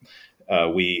 Right.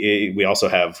 We also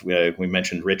have, we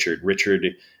mentioned Richard,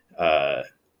 and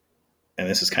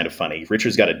this is kind of funny.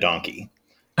 Richard's got a donkey,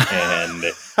 and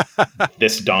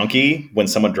this donkey, when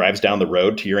someone drives down the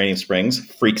road to Uranium Springs,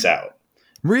 freaks out.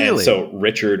 Really? And so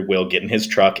Richard will get in his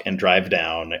truck and drive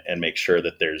down and make sure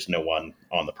that there's no one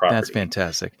on the property. That's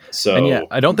fantastic. So, and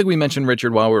I don't think we mentioned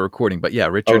Richard while we were recording, but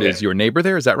Richard is your neighbor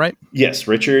there. Is that right? Yes.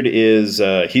 Richard is,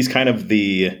 he's kind of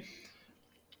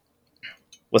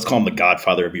let's call him the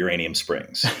godfather of Uranium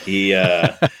Springs. He's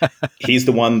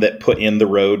the one that put in the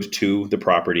road to the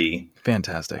property.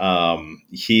 Fantastic.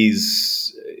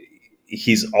 He's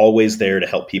always there to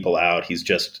help people out. He's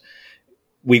just,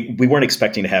 we weren't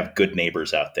expecting to have good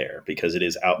neighbors out there because it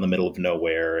is out in the middle of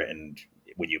nowhere. And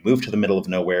when you move to the middle of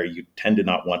nowhere, you tend to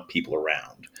not want people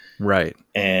around. Right.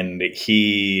 And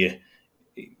it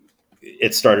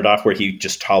started off where he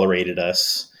just tolerated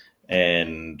us.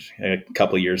 And a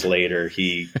couple of years later,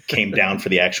 he came down for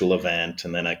the actual event.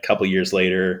 And then a couple of years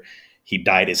later, he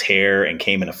dyed his hair and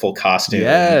came in a full costume.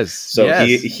 Yes. So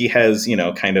he has,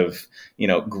 kind of,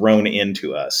 grown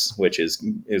into us, which is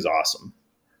awesome.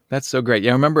 That's so great.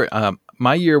 Yeah, I remember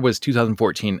my year was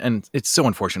 2014, and it's so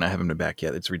unfortunate I haven't been back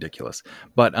yet. It's ridiculous.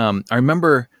 But I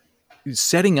remember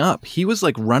setting up. He was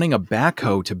like running a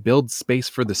backhoe to build space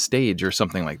for the stage or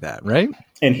something like that, right?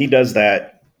 And he does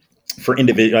that for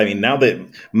individual. I mean, now that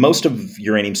most of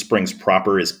Uranium Springs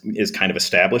proper is kind of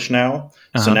established now,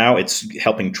 so now it's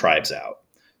helping tribes out.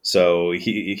 So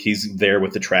he's there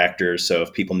with the tractors. So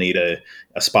if people need a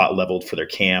spot leveled for their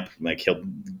camp, like he'll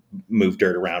move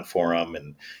dirt around for them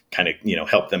and kind of,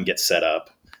 help them get set up.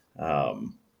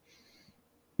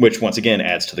 Which once again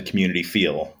adds to the community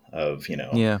feel of,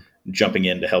 jumping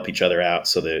in to help each other out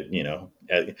so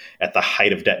that, at the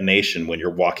height of detonation, when you're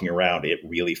walking around, it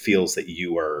really feels that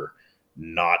you are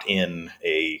not in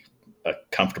a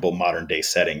comfortable modern day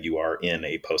setting. You are in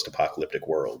a post-apocalyptic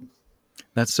world.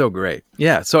 That's so great.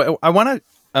 Yeah. So I want to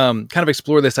kind of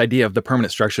explore this idea of the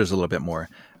permanent structures a little bit more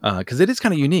because it is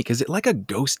kind of unique. Is it like a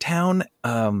ghost town?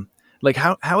 Like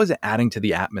how is it adding to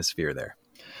the atmosphere there?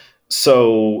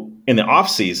 So in the off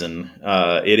season,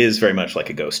 it is very much like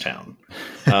a ghost town.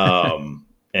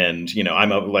 And,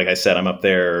 like I said, I'm up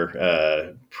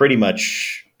there pretty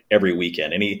much every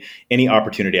weekend. Any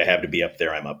opportunity I have to be up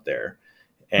there, I'm up there.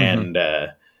 And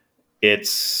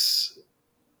it's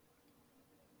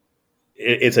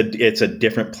a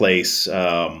different place.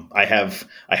 I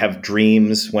have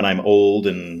dreams when I'm old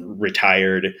and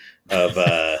retired of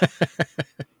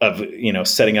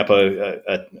setting up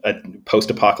a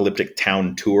post-apocalyptic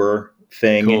town tour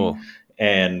thing. Cool.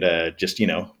 And just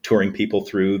touring people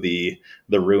through the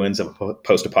ruins of a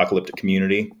post-apocalyptic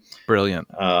community. Brilliant.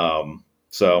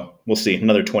 So we'll see.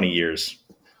 Another 20 years.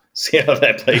 See how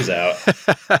that plays out.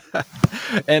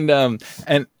 And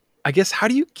I guess, how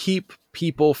do you keep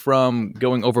people from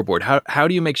going overboard? How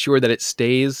do you make sure that it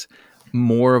stays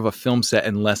more of a film set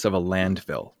and less of a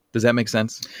landfill? Does that make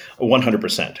sense?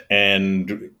 100%.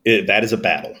 And that is a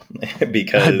battle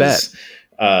because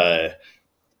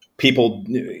people,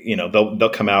 they'll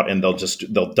come out and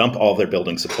they'll dump all their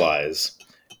building supplies.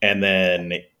 And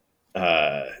then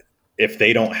if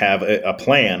they don't have a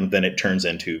plan, then it turns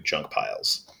into junk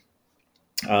piles.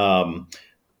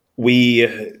 We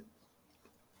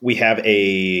have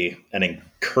an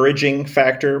encouraging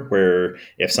factor where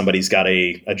if somebody's got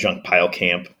a junk pile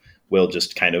camp, we'll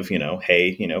just kind of,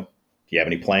 hey, do you have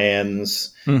any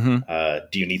plans? Mm-hmm.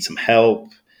 Do you need some help?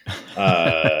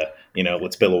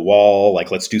 Let's build a wall.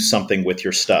 Like, let's do something with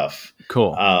your stuff.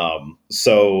 Cool.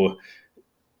 So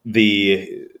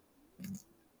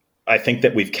I think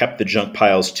that we've kept the junk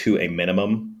piles to a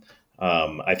minimum.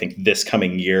 I think this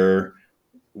coming year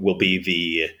will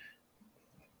be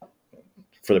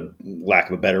for the lack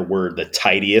of a better word, the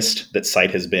tidiest that site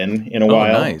has been in a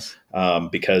while. Nice.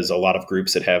 Because a lot of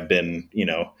groups that have been,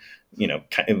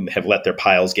 have let their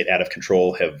piles get out of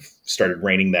control have started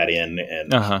reining that in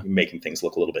and making things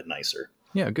look a little bit nicer.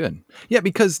 Yeah, good. Yeah,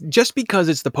 because just because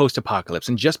it's the post-apocalypse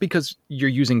and just because you're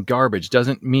using garbage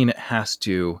doesn't mean it has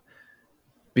to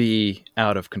be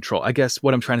out of control. I guess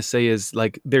what I'm trying to say is,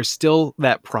 like, there's still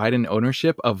that pride and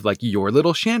ownership of, like, your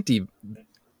little shanty,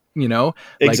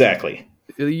 Exactly.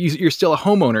 You're still a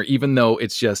homeowner, even though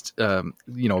it's just, a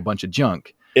bunch of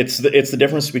junk. It's the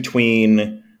difference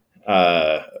between,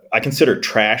 I consider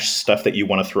trash stuff that you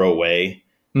want to throw away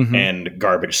and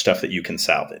garbage stuff that you can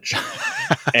salvage.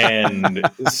 And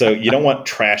so you don't want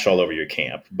trash all over your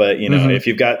camp, but if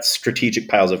you've got strategic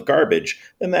piles of garbage,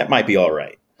 then that might be all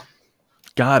right.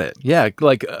 Got it. Yeah.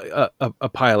 Like a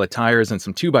pile of tires and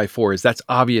some 2x4s. That's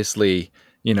obviously,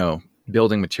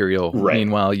 building material. Right.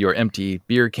 Meanwhile, your empty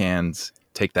beer cans,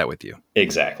 take that with you.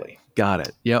 Exactly. Got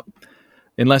it. Yep.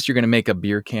 Unless you're going to make a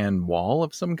beer can wall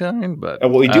of some kind, but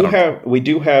we do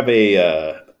have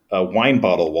a wine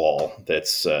bottle wall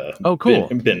that's cool.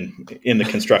 been in the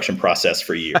construction process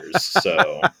for years.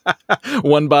 So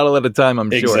one bottle at a time, I'm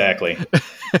sure. Exactly.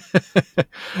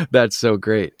 That's so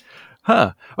great.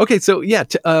 Huh. Okay. So yeah,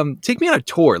 take me on a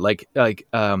tour,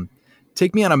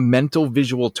 take me on a mental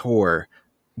visual tour,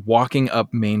 walking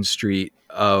up Main Street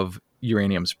of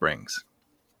Uranium Springs.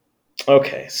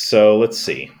 Okay. So let's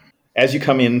see. As you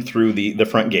come in through the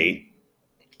front gate,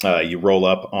 you roll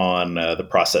up on the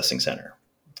processing center.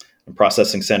 The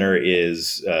processing center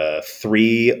is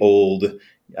 3 old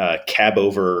cab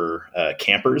over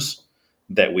campers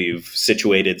that we've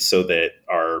situated so that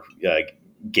our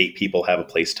gate people have a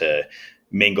place to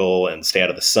mingle and stay out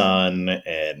of the sun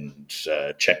and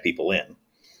check people in.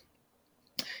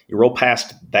 You roll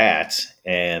past that,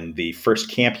 and the first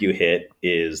camp you hit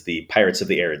is the Pirates of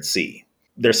the Arid Sea.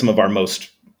 They're some of our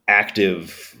most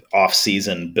active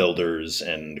off-season builders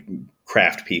and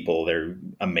craft people. They're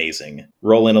amazing.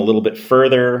 Roll in a little bit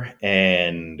further,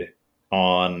 and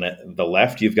on the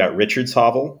left, you've got Richard's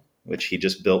hovel, which he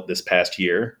just built this past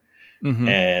year. Mm-hmm.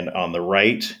 And on the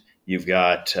right, you've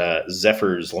got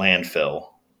Zephyr's landfill,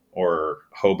 or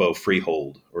hobo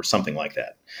freehold, or something like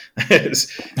that.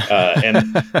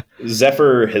 And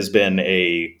Zephyr has been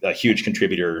a huge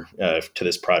contributor to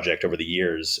this project over the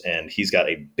years, and he's got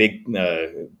a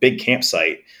big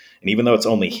campsite. And even though it's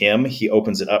only him, he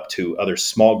opens it up to other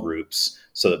small groups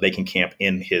so that they can camp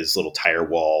in his little tire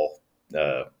wall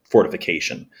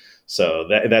fortification. So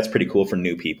that's pretty cool for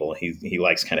new people. He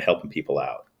likes kind of helping people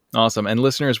out. Awesome. And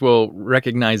listeners will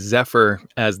recognize Zephyr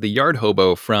as the yard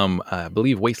hobo from, I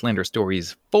believe, Wastelander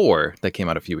Stories 4 that came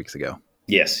out a few weeks ago.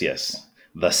 Yes.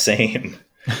 The same.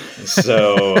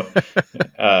 So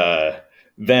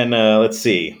then let's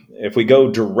see. If we go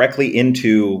directly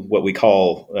into what we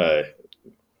call the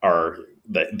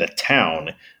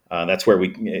town, that's where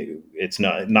it's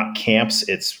not camps.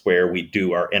 It's where we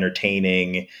do our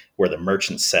entertaining, where the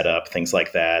merchants set up, things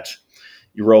like that.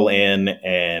 You roll in,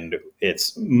 and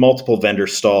it's multiple vendor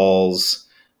stalls.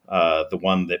 The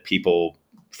one that people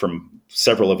from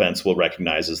several events will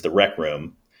recognize as the Rec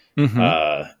Room.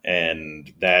 Mm-hmm.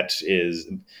 And that is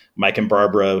Mike and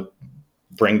Barbara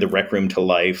bring the Rec Room to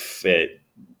life at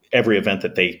every event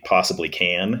that they possibly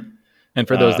can. And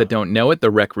for those that don't know it,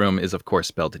 the Rec Room is, of course,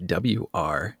 spelled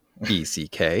WRECK.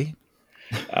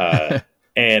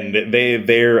 And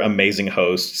they're amazing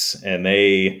hosts, and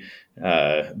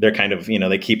they're kind of,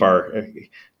 they keep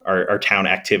our town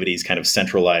activities kind of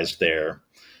centralized there.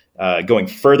 Going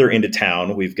further into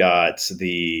town, we've got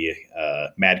the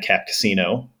Madcap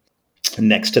Casino,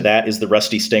 Next to that is the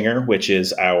Rusty Stinger, which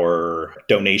is our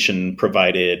donation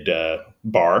provided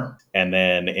bar. And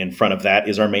then in front of that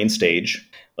is our main stage.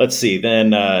 Let's see. Then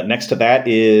next to that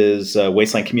is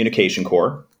Wasteland Communication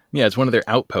Corps. Yeah, it's one of their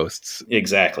outposts.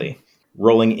 Exactly.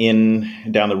 Rolling in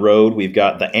down the road, we've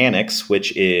got the Annex,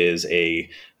 which is a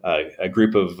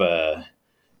group of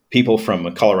people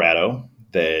from Colorado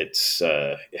that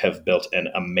have built an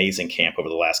amazing camp over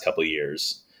the last couple of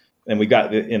years. And we've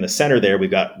got in the center there,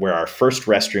 we've got where our first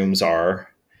restrooms are,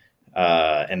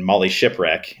 and Molly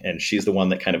Shipwreck, and she's the one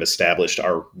that kind of established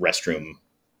our restroom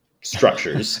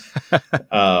structures.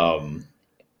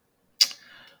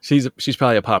 She's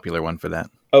probably a popular one for that.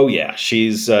 Oh yeah,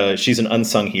 she's an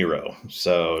unsung hero.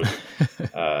 So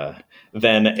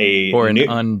then an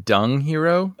undung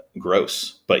hero.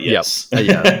 Gross, but yes. Yep.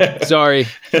 Yeah. Sorry.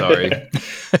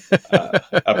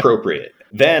 Appropriate.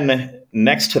 Then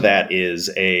next to that is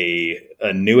a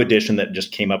new addition that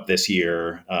just came up this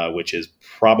year, which is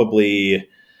probably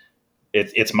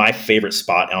it's my favorite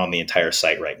spot on the entire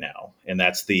site right now, and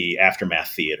that's the Aftermath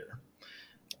Theater.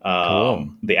 Cool.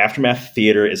 The Aftermath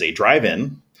Theater is a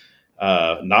drive-in.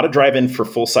 Not a drive-in for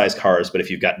full-size cars, but if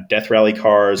you've got death rally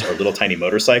cars or little tiny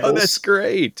motorcycles, oh, that's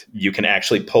great. You can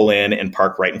actually pull in and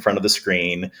park right in front of the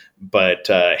screen. But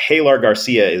Halar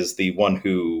Garcia is the one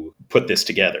who put this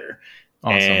together.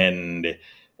 Awesome. And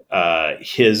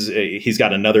he's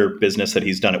got another business that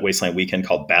he's done at Wasteland Weekend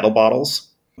called Battle Bottles.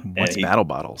 What's Battle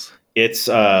Bottles? It's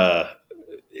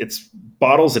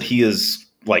bottles that he is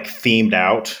like themed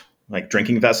out, like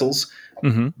drinking vessels.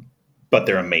 Mm-hmm. But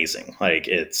they're amazing. Like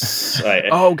it's.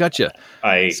 Oh, gotcha.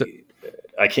 I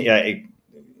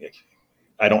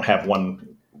don't have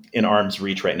one in arm's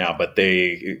reach right now, but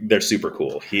they're super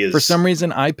cool. For some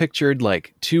reason, I pictured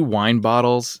like two wine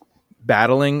bottles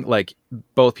battling, like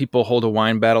both people hold a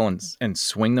wine bottle and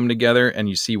swing them together, and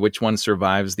you see which one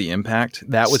survives the impact.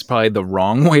 That was probably the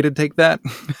wrong way to take that.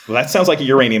 Well, that sounds like a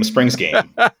Uranium Springs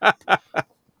game.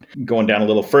 Going down a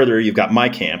little further, you've got my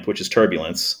camp, which is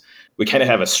Turbulence. We kind of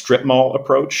have a strip mall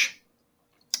approach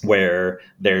where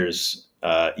there's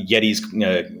Yeti's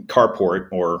carport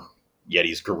or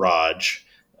Yeti's garage.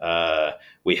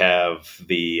 We have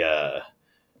the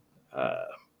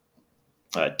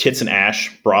Tits and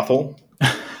Ash brothel.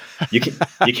 You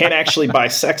can't actually buy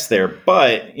sex there,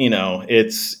 but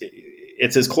it's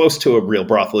as close to a real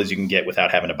brothel as you can get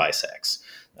without having to buy sex.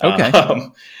 Okay.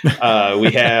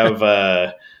 We have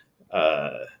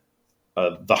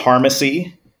the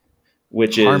Pharmacy.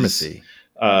 Which is pharmacy.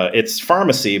 It's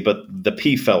pharmacy, but the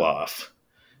P fell off.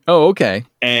 Oh, okay.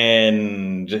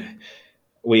 And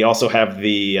we also have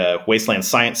the Wasteland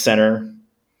Science Center.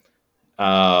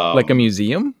 Like a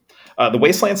museum? The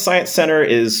Wasteland Science Center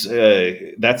is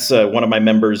that's one of my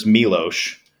members,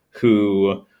 Milos,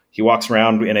 who he walks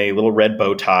around in a little red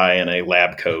bow tie and a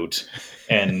lab coat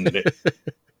and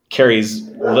carries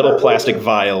little plastic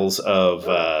vials of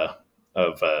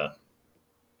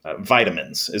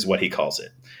vitamins is what he calls it.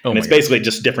 And it's basically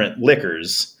just different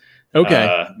liquors.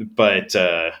 Okay. But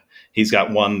he's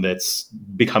got one that's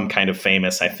become kind of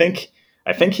famous. I think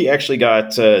he actually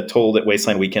got told at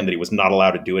Wasteland Weekend that he was not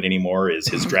allowed to do it anymore, is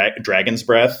his Dragon's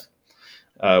Breath,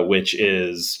 which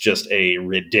is just a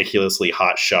ridiculously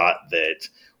hot shot that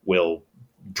will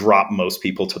drop most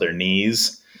people to their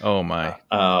knees. Oh, my.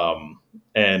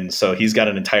 And so he's got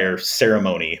an entire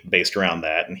ceremony based around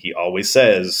that. And he always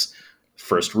says,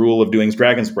 first rule of doing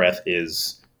Dragon's Breath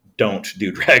is don't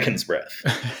do Dragon's Breath.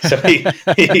 So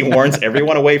he warns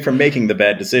everyone away from making the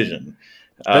bad decision.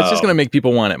 That's just going to make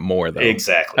people want it more, though.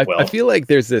 Exactly. I feel like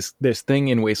there's this thing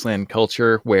in Wasteland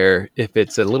culture where if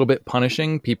it's a little bit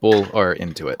punishing, people are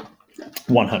into it.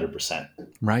 100%.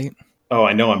 Right? Oh,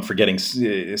 I know I'm forgetting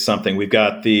something. We've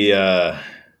got the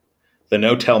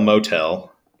No-Tell Motel.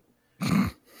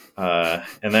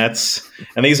 And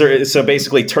these are, so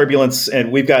basically Turbulence,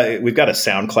 and we've got a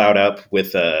SoundCloud up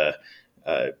with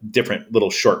different little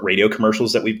short radio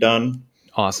commercials that we've done.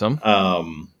 Awesome.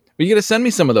 You got to send me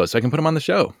some of those so I can put them on the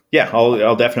show. Yeah,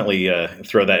 I'll definitely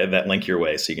throw that link your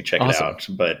way so you can check it out.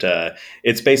 But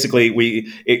it's basically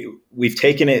we've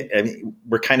taken it. I mean,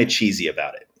 we're kind of cheesy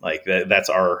about it. Like that's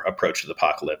our approach to the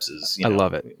apocalypse. Is I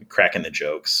love it, cracking the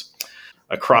jokes.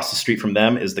 Across the street from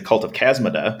them is the Cult of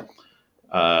Chasmada.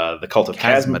 The Cult of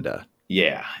Chasmada.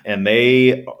 Yeah, and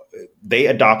they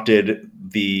adopted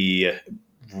the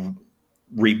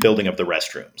rebuilding of the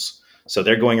restrooms. So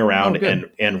they're going around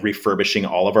and refurbishing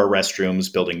all of our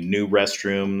restrooms, building new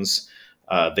restrooms.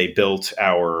 They built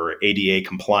our ADA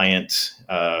compliant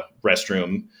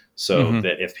restroom so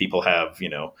that if people have,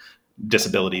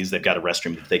 disabilities, they've got a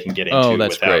restroom that they can get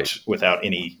into without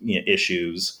any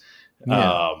issues.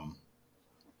 Yeah.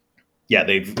 Yeah,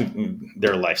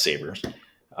 they're lifesavers.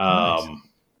 Nice.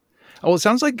 Well, it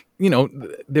sounds like,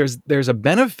 there's a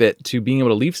benefit to being able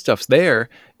to leave stuff there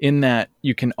in that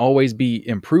you can always be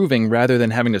improving rather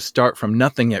than having to start from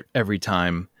nothing every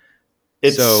time.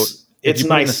 So if It's you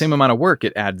put in the nice. same amount of work,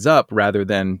 it adds up rather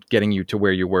than getting you to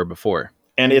where you were before.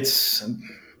 And it's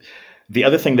the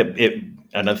another thing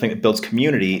that builds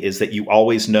community is that you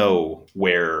always know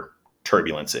where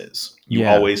turbulence is. You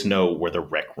Yeah. always know where the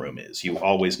rec room is. You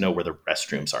always know where the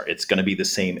restrooms are. It's going to be the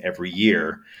same every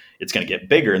year. It's going to get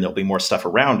bigger and there'll be more stuff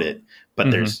around it. But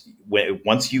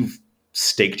once you've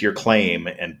staked your claim,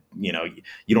 and you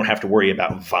don't have to worry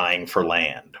about vying for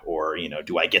land or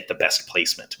do I get the best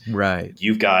placement. Right.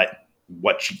 You've got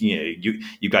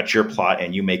you got your plot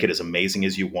and you make it as amazing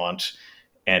as you want.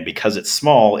 And because it's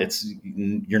small,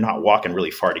 you're not walking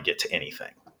really far to get to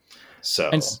anything.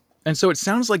 So and so it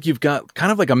sounds like you've got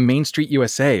kind of like a Main Street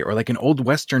USA or like an old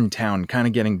Western town kind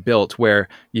of getting built where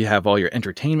you have all your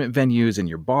entertainment venues and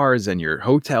your bars and your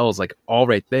hotels like all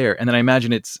right there. And then I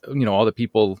imagine it's, all the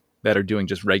people that are doing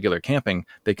just regular camping,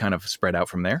 they kind of spread out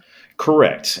from there.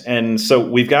 Correct. And so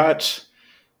we've got,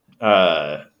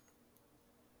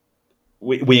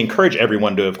 we encourage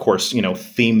everyone to, of course,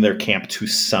 theme their camp to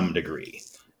some degree.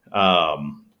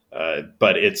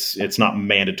 But it's not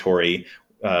mandatory.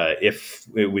 If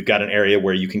we've got an area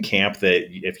where you can camp, that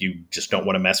if you just don't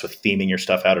want to mess with theming your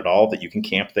stuff out at all, that you can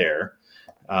camp there.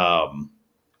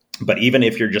 But even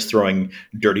if you're just throwing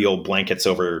dirty old blankets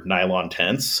over nylon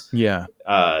tents,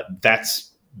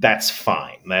 that's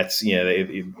fine. That's,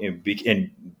 and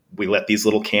we let these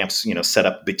little camps, set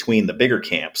up between the bigger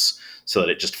camps so that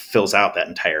it just fills out that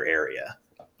entire area.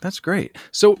 That's great.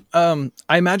 So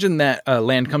I imagine that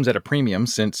land comes at a premium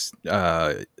since,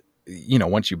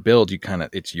 once you build,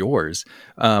 it's yours.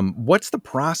 What's the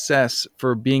process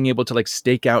for being able to like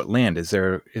stake out land? Is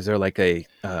there like a,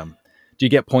 do you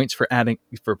get points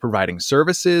for providing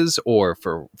services or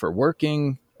for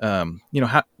working?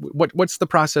 What's the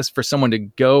process for someone to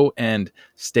go and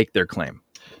stake their claim?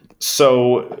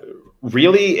 So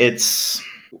really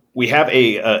we have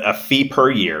a fee per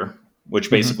year,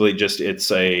 which basically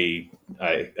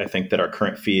I think that our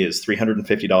current fee is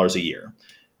 $350 a year.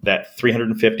 That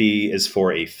 $350 is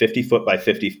for a 50 foot by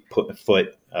 50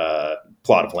 foot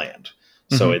plot of land.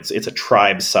 So it's a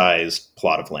tribe sized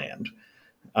plot of land,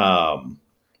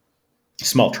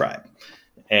 small tribe.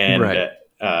 And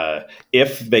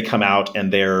if they come out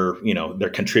and they're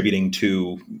contributing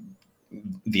to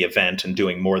the event and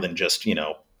doing more than just,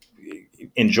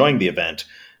 enjoying the event,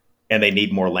 and they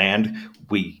need more land,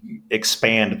 we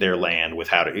expand their land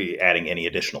without adding any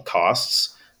additional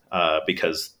costs,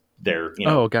 because they're,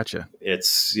 gotcha.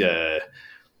 It's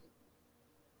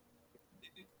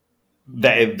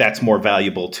that's more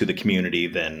valuable to the community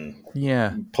than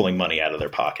pulling money out of their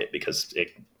pocket, because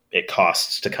it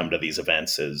costs to come to these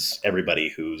events, as everybody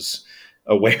who's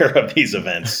aware of these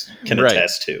events can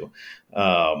attest to.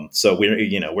 So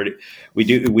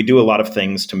we do a lot of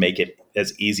things to make it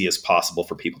as easy as possible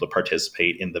for people to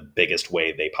participate in the biggest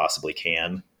way they possibly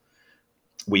can.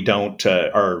 We don't,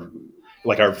 our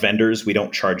vendors, we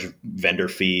don't charge vendor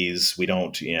fees. We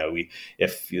don't,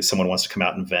 if someone wants to come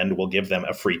out and vend, we'll give them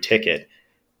a free ticket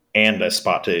and a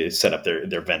spot to set up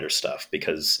their vendor stuff,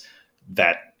 because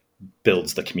that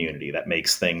builds the community. That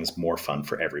makes things more fun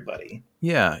for everybody.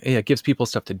 Yeah. It gives people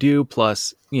stuff to do.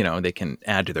 Plus, they can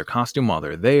add to their costume while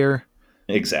they're there.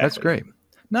 Exactly. That's great.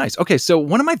 Nice. Okay. So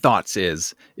one of my thoughts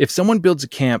is, if someone builds a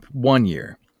camp one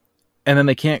year and then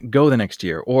they can't go the next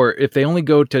year, or if they only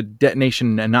go to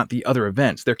Detonation and not the other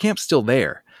events, their camp's still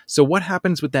there. So what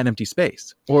happens with that empty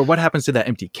space, or what happens to that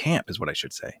empty camp is what I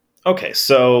should say. Okay.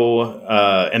 So,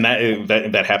 and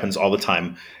that happens all the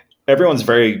time. Everyone's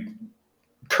very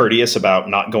courteous about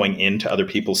not going into other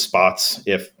people's spots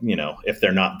if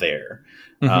they're not there.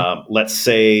 Let's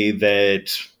say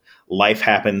that life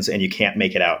happens and you can't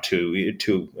make it out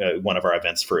to one of our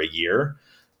events for a year.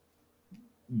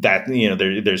 That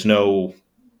there's no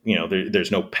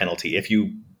penalty if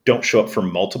you don't show up for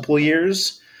multiple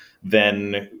years.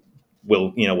 Then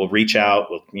we'll reach out.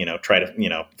 We'll try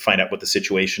to find out what the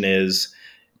situation is,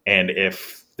 and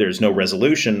if there's no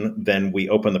resolution, then we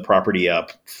open the property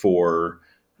up for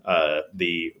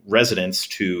the residents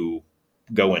to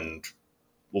go and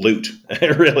loot.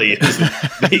 It really is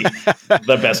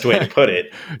the best way to put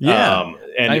it. Yeah.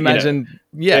 And I imagine,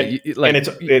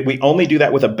 we only do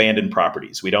that with abandoned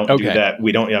properties. We don't do that.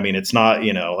 We don't, it's not,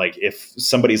 like if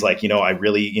somebody's like, I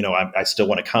really, I still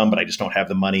want to come, but I just don't have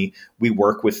the money. We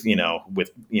work with,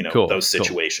 those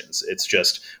situations. Cool. It's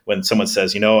just when someone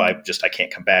says, I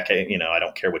can't come back. I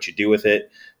don't care what you do with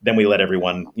it. Then we let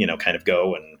everyone, kind of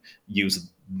go and use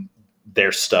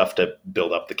their stuff to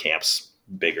build up the camps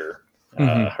bigger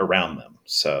around them.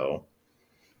 So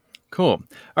cool.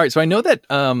 All right. So I know that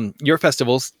your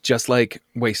festivals, just like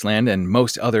Wasteland and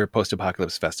most other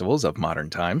post-apocalypse festivals of modern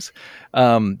times,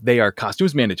 they are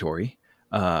costumes mandatory.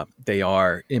 They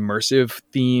are immersive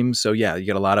themes. So yeah, you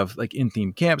get a lot of like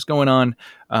in-theme camps going on.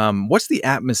 What's the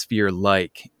atmosphere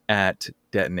like at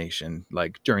Detonation,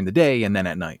 like during the day and then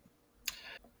at night?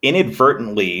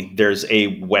 inadvertently, there's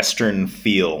a Western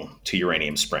feel to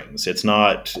Uranium Springs. It's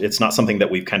not something that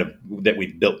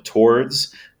we've built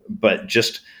towards, but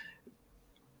just,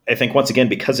 I think once again,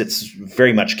 because it's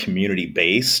very much community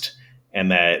based, and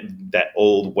that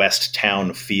old West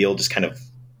town feel just kind of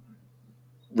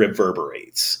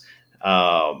reverberates.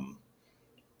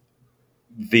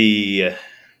 The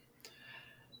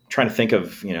Trying to think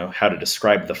of how to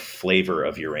describe the flavor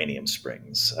of Uranium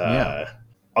Springs.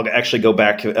 I'll actually go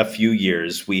back a few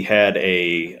years. We had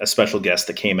a special guest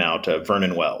that came out,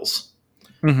 Vernon Wells.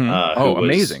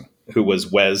 Amazing. Who was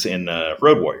Wes in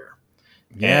Road Warrior.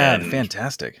 Yeah, and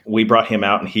fantastic. We brought him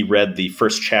out, and he read the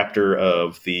first chapter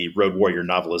of the Road Warrior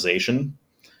novelization.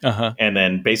 And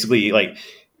then basically, like,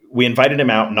 we invited him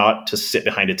out not to sit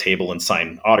behind a table and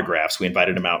sign autographs. We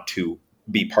invited him out to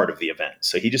be part of the event.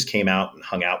 So he just came out and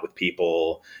hung out with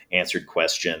people, answered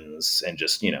questions, and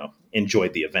just,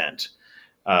 enjoyed the event.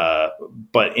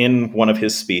 But in one of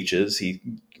his speeches, he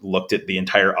looked at the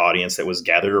entire audience that was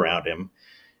gathered around him,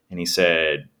 and he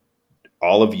said,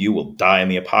 "All of you will die in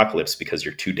the apocalypse because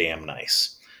you're too damn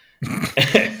nice."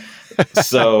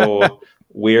 So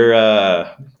we're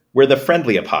the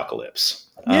friendly apocalypse,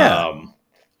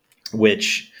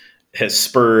 which has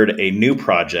spurred a new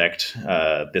project.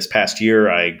 This past year,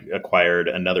 I acquired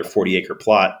another 40-acre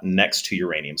plot next to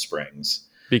Uranium Springs.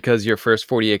 Because your first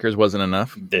 40 acres wasn't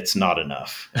enough? It's not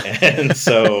enough. And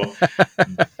so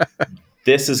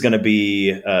this is going to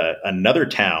be another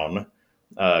town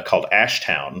called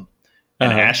Ashtown.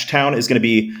 And Ashtown is going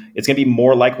to be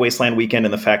more like Wasteland Weekend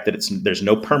in the fact that there's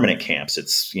no permanent camps.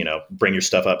 It's, bring your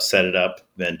stuff up, set it up,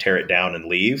 then tear it down and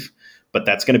leave. But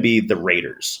that's going to be the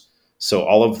raiders. So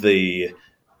all of the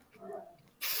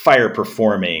fire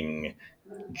performing,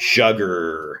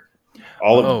 jugger,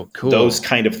 all of those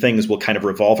kind of things will kind of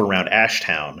revolve around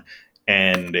Ashtown.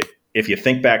 And if you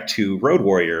think back to Road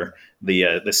Warrior,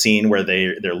 the scene where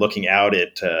they're looking out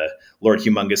at Lord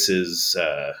Humongous's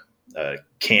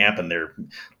camp, and they're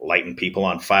lighting people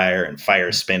on fire and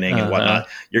fire spinning and whatnot,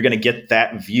 you're going to get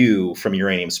that view from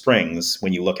Uranium Springs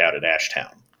when you look out at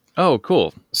Ashtown. Oh,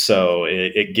 cool. So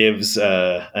it gives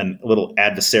a little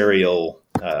adversarial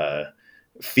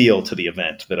feel to the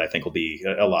event that I think will be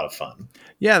a lot of fun.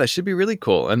 Yeah, that should be really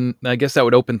cool. And I guess that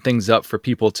would open things up for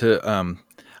people to, I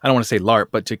don't want to say LARP,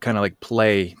 but to kind of like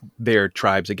play their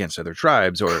tribes against other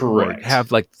tribes, or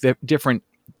have like different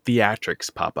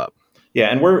theatrics pop up. Yeah,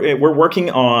 and we're working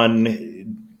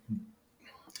on.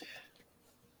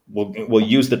 We'll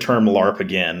use the term LARP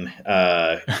again.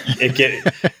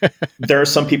 There are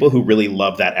some people who really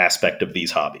love that aspect of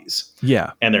these hobbies.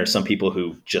 Yeah. And there are some people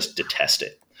who just detest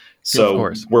it.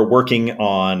 So we're working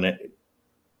on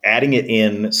adding it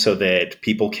in so that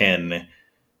people can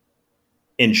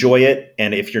enjoy it.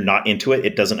 And if you're not into it,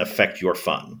 it doesn't affect your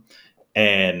fun.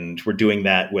 And we're doing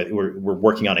that we're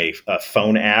working on a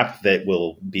phone app that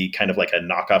will be kind of like a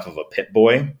knockoff of a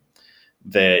Pip-Boy,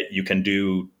 that you can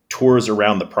do tours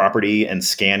around the property and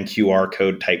scan QR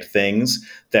code type things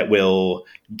that will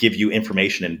give you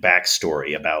information and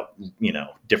backstory about,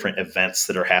 different events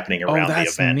that are happening around the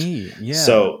event. Neat. Yeah.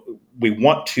 So we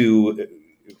want to,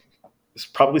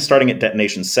 probably starting at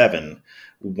Detonation 7,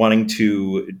 wanting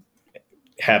to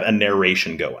have a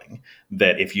narration going,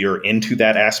 that if you're into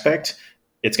that aspect,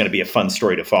 it's going to be a fun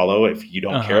story to follow. If you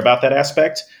don't care about that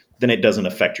aspect, then it doesn't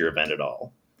affect your event at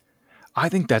all. I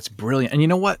think that's brilliant. And you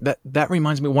know what? That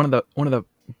reminds me, one of the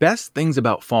best things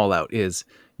about Fallout is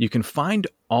you can find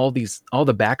all the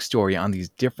backstory on these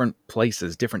different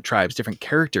places, different tribes, different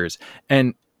characters,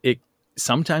 and it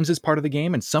sometimes is part of the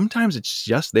game, and sometimes it's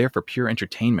just there for pure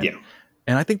entertainment. Yeah.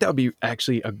 And I think that would be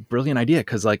actually a brilliant idea,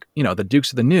 because, like, the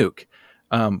Dukes of the Nuke,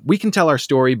 we can tell our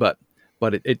story, but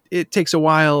it takes a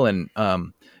while, and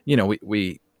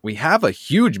we have a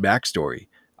huge backstory.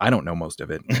 I don't know most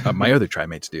of it. My other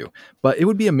trimates do. But it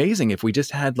would be amazing if we just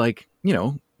had like a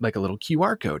little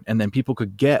QR code, and then people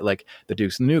could get like the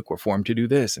Dukes of the Nuke were formed to do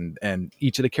this, and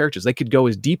each of the characters, they could go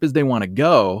as deep as they want to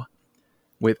go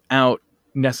without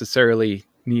necessarily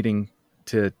needing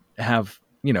to have,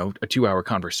 a 2-hour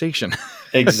conversation.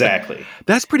 Exactly.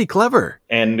 That's pretty clever.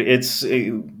 And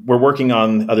we're working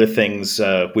on other things.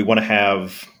 We want to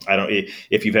have,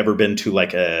 if you've ever been to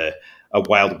like a a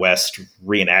Wild West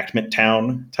reenactment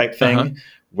town type thing,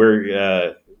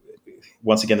 where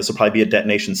once again, this will probably be a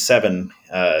Detonation 7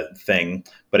 thing.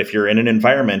 But if you're in an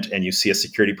environment and you see a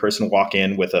security person walk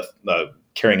in with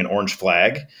carrying an orange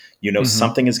flag, you know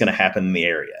something is going to happen in the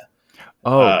area.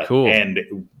 Oh, cool.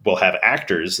 And we'll have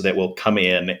actors that will come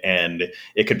in, and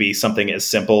it could be something as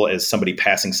simple as somebody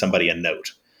passing somebody a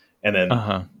note, and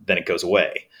then it goes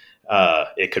away.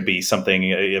 It could be something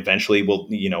eventually we'll,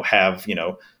 have,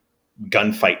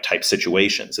 gunfight type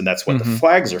situations. And that's what the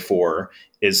flags are for,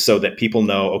 is so that people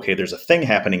know, okay, there's a thing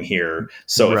happening here.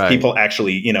 So if people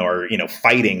actually, are,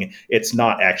 fighting, it's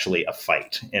not actually a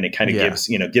fight. And it kind of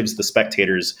gives the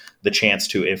spectators the chance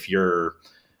to, if you're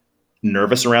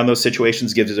nervous around those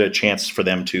situations, gives it a chance for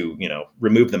them to,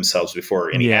 remove themselves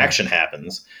before any action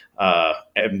happens.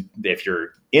 And if you're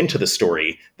into the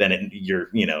story, then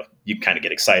you kind of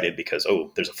get excited because,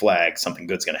 oh, there's a flag, something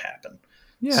good's going to happen.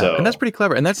 Yeah, and that's pretty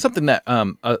clever. And that's something that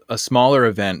a smaller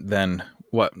event than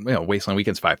what, Wasteland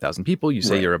Weekend's 5,000 people. You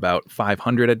say you're about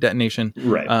 500 at Detonation.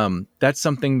 Right. That's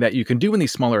something that you can do in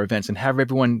these smaller events and have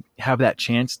everyone have that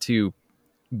chance to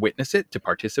witness it, to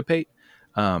participate,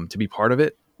 to be part of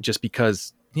it, just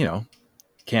because,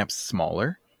 camp's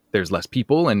smaller, there's less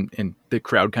people, and the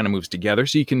crowd kind of moves together.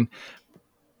 So you can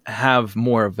have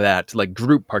more of that like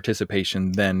group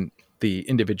participation than the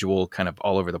individual kind of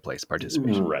all over the place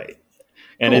participation. Right.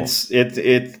 And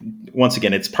it once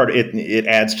again, it's it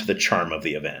adds to the charm of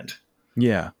the event.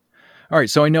 Yeah. All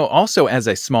right. So I know also as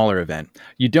a smaller event,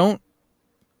 you're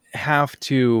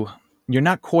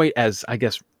not quite as, I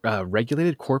guess,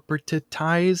 regulated,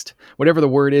 corporatized, whatever the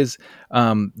word is,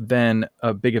 than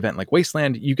a big event like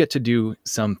Wasteland. You get to do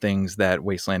some things that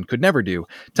Wasteland could never do.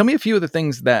 Tell me a few of the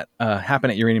things that happen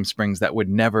at Uranium Springs that would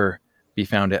never be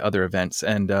found at other events,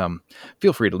 and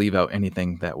feel free to leave out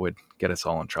anything that would get us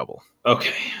all in trouble.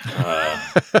 Okay.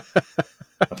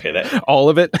 Okay. All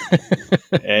of it.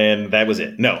 And that was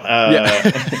it. No.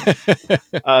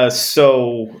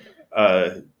 So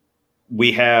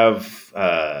we have.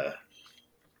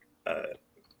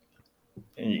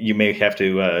 You may have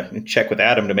to check with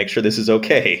Adam to make sure this is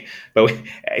okay. But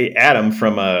Adam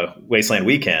from Wasteland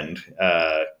Weekend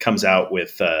comes out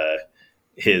with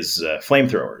his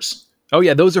flamethrowers. Oh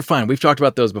yeah, those are fun. We've talked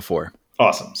about those before.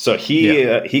 Awesome. So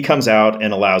he comes out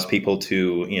and allows people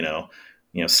to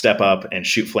step up and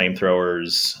shoot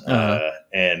flamethrowers,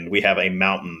 and we have a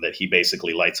mountain that he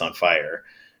basically lights on fire,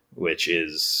 which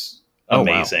is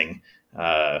amazing.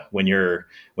 Wow. When you're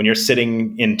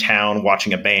sitting in town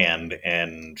watching a band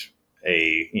and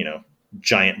a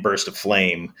giant burst of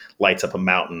flame lights up a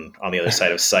mountain on the other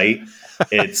side of sight,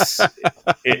 it's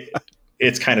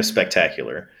kind of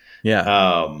spectacular.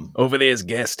 Yeah. Over there's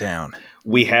Gas Town.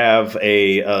 We have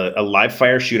a live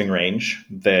fire shooting range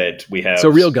that we have. So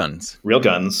real guns.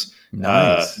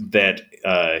 Nice. That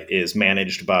is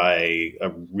managed by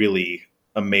a really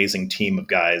amazing team of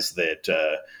guys that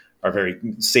are very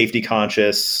safety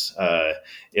conscious.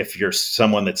 If you're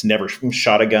someone that's never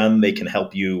shot a gun, they can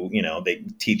help you. They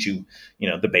teach you,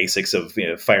 the basics of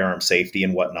firearm safety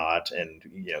and whatnot, and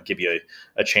give you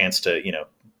a chance to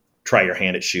try your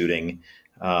hand at shooting.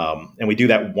 And we do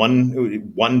that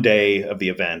one day of the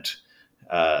event,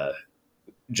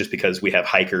 just because we have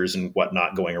hikers and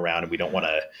whatnot going around, and we don't want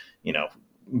to,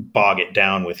 bog it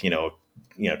down with,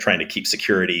 trying to keep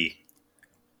security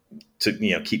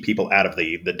to, keep people out of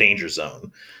the danger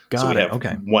zone. So we have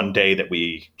one day that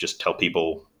we just tell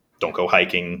people, don't go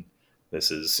hiking. This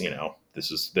is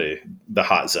the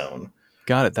hot zone.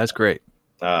 Got it. That's great.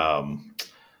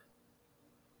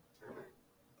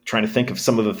 Trying to think of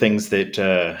some of the things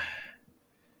that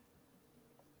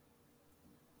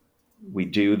we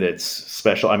do that's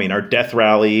special. I mean, our death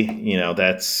rally,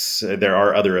 there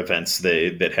are other events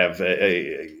that have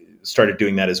started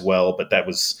doing that as well, but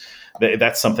that's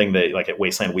something that, like at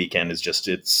Wasteland Weekend, is just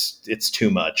it's too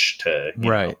much to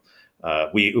right.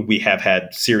 We have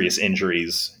had serious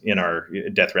injuries in our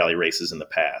death rally races in the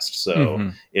past,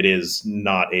 so it is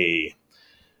not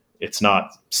it's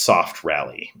not soft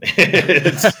rally.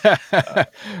 It's,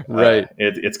 right.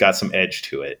 It's got some edge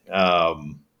to it.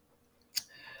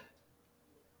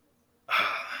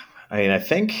 I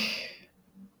think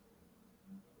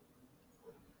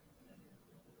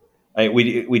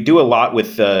we do a lot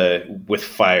with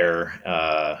fire.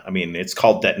 It's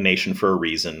called Detonation for a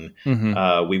reason.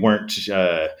 We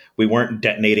weren't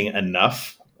detonating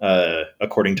enough,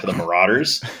 according to the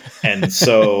Marauders, and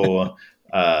so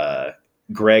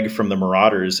Greg from the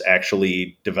Marauders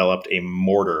actually developed a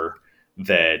mortar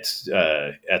that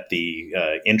at the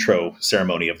intro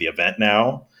ceremony of the event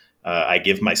now, I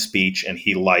give my speech and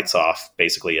he lights off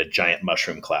basically a giant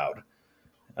mushroom cloud.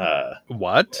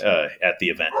 What? at the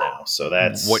event now. So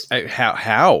that's What?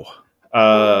 How?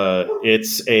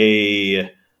 it's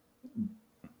a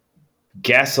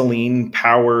gasoline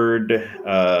powered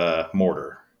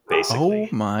mortar, basically.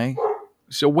 Oh my!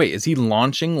 So wait, is he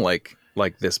launching like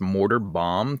this mortar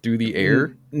bomb through the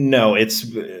air? No, it's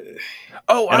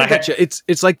Oh, and I I gotcha.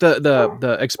 It's like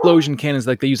the explosion cannons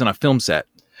like they use on a film set.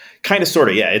 kind of sort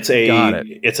of, yeah. Got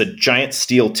it. It's a giant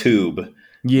steel tube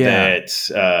Yeah.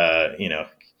 that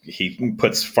he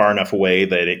puts far enough away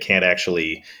that it can't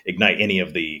actually ignite any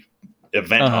of the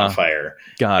event on fire.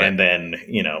 Got it. And then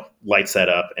lights that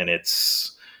up, and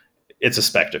it's a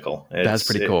spectacle. That's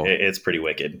pretty cool. It's pretty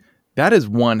wicked. That is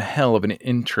one hell of an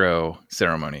intro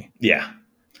ceremony. Yeah.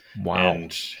 Wow.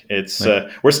 And it's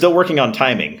we're still working on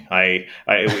timing. I'll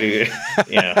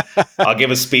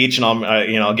give a speech and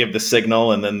I'll give the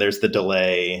signal, and then there's the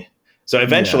delay. So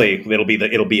eventually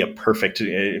it'll be a perfect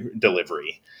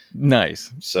delivery.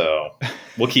 Nice. So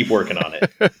we'll keep working on it.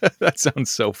 That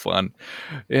sounds so fun.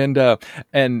 And I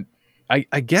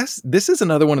guess this is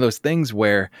another one of those things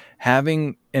where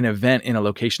having an event in a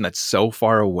location that's so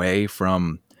far away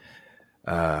from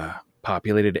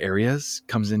populated areas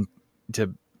comes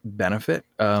into benefit.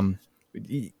 And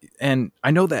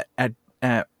I know that at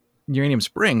Uranium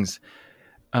Springs,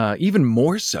 even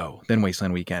more so than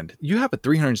Wasteland Weekend, you have a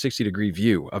 360-degree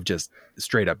view of just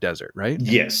straight up desert, right?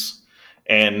 Yes.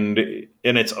 And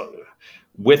it's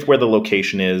with where the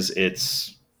location is,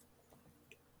 it's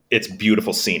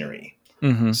beautiful scenery.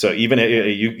 Mm-hmm. So even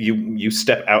you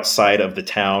step outside of the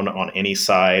town on any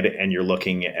side, and you're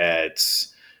looking at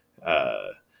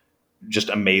just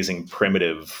amazing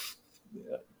primitive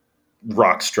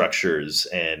rock structures,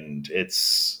 and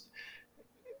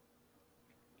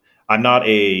I'm not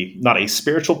a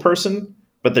spiritual person,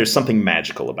 but there's something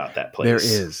magical about that place. There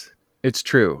is. It's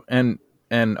true. And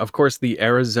of course, the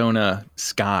Arizona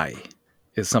sky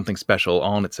is something special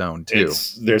all on its own too.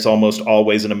 There's almost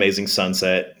always an amazing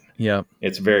sunset. Yeah.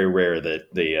 It's very rare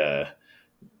that the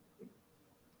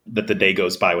day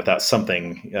goes by without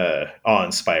something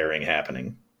awe-inspiring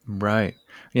happening. Right.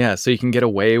 Yeah. So you can get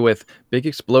away with big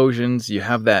explosions. You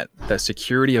have the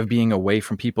security of being away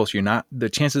from people. So the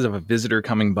chances of a visitor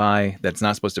coming by that's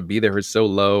not supposed to be there is so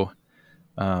low.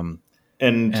 And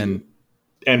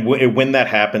when that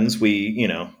happens, we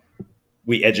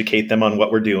educate them on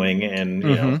what we're doing,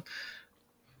 and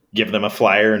give them a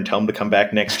flyer and tell them to come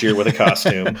back next year with a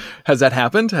costume. Has that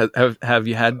happened? Have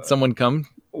you had someone come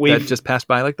that just passed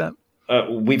by like that?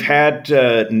 We've had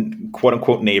quote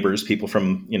unquote neighbors, people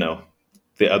from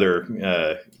the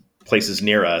other places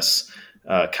near us,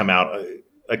 come out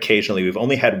occasionally. We've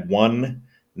only had one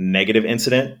negative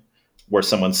incident where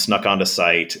someone snuck onto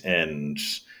site and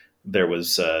there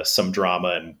was some drama,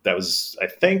 and that's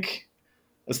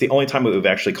the only time that we've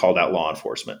actually called out law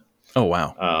enforcement. Oh,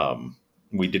 wow.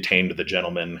 We detained the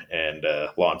gentleman, and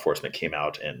law enforcement came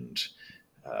out and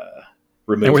removed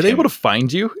him. And were they able to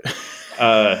find you?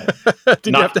 Did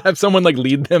you have to have someone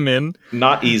lead them in?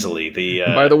 Not easily.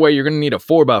 By the way, you're going to need a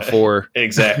 4x4.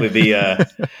 Exactly.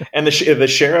 And the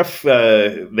sheriff,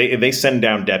 they send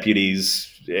down deputies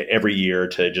every year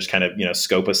to just kind of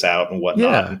scope us out and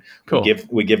whatnot. Yeah, cool.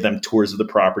 We give them tours of the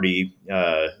property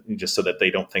just so that they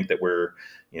don't think that we're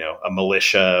a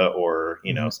militia or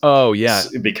Oh yeah,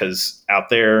 because out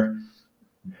there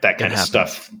that kind of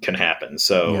stuff can happen.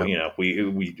 So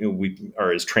we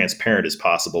are as transparent as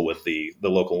possible with the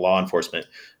local law enforcement,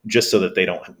 just so that they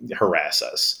don't harass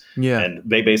us. Yeah, and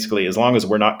they basically, as long as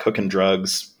we're not cooking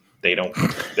drugs, they don't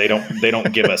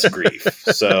give us grief.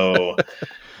 So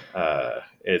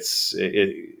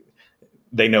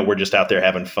they know we're just out there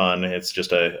having fun. It's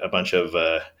just a bunch of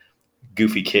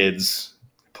goofy kids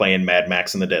playing Mad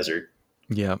Max in the desert.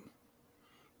 Yeah.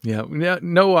 Yeah.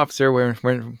 No, officer, we're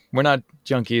not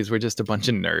junkies. We're just a bunch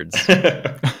of nerds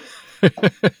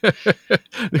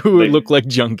who look like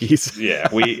junkies. Yeah.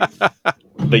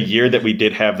 The year that we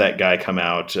did have that guy come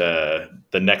out, the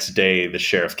next day the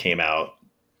sheriff came out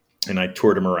and I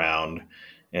toured him around,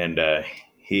 and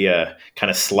he kind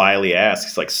of slyly asked,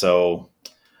 he's like, so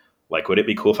would it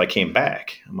be cool if I came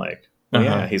back? I'm like, well,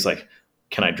 yeah. He's like,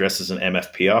 can I dress as an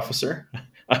MFP officer?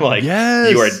 I'm like,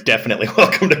 yes. You are definitely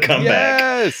welcome to come back.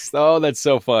 Yes. Oh, that's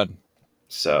so fun.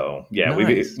 So yeah,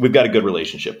 nice. we've got a good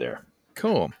relationship there.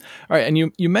 Cool. All right. And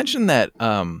you mentioned that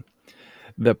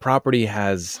the property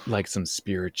has some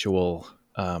spiritual,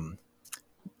 it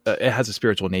has a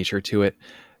spiritual nature to it.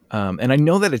 And I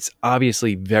know that it's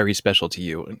obviously very special to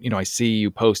you. I see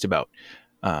you post about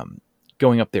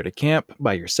going up there to camp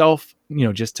by yourself,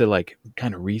 just to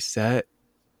kind of reset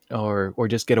or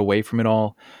just get away from it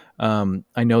all.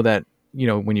 I know that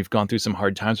when you've gone through some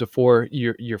hard times before,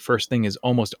 your first thing is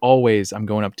almost always, I'm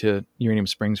going up to Uranium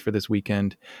Springs for this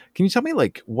weekend. Can you tell me,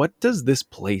 like, what does this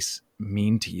place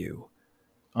mean to you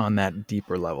on that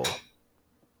deeper level?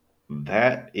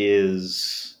 That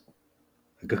is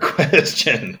a good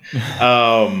question.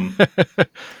 That's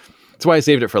why I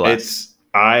saved it for last.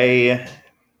 I'm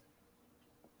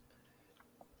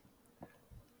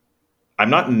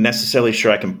not necessarily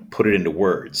sure I can put it into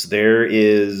words.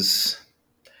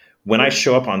 When I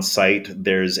show up on site,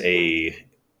 it's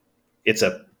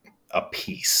a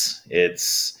peace.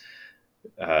 It's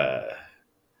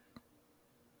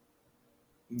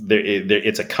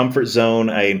it's a comfort zone.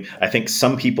 I think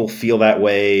some people feel that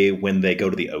way when they go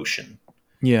to the ocean.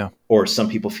 Yeah. Or some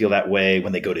people feel that way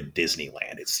when they go to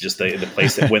Disneyland. It's just the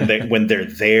place that when they're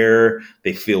there,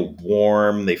 they feel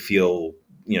warm. They feel,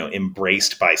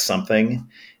 embraced by something,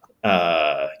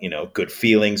 good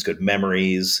feelings, good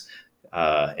memories.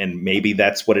 And maybe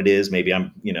that's what it is. Maybe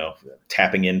I'm,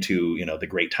 tapping into, the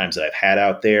great times that I've had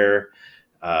out there.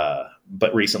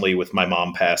 But recently with my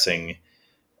mom passing,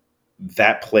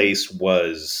 that place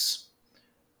was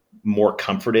more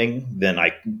comforting than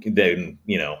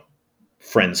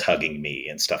friends hugging me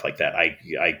and stuff like that.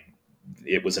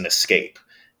 It was an escape,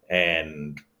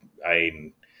 and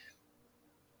I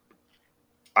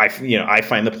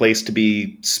find the place to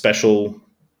be special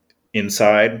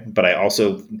inside, but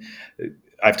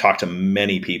I've talked to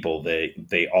many people that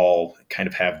they all kind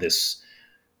of have this,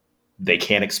 they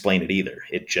can't explain it either.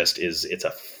 It just is, it's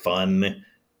a fun,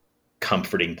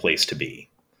 comforting place to be.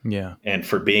 Yeah. And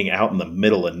for being out in the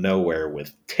middle of nowhere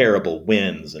with terrible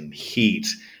winds and heat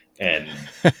and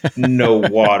no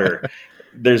water,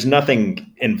 there's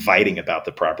nothing inviting about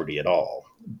the property at all,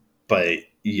 but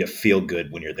you feel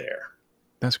good when you're there.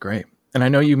 That's great. And I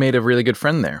know you made a really good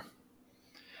friend there.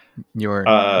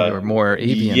 Your more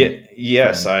avian.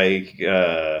 Yes.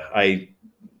 Friend.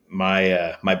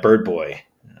 My bird boy,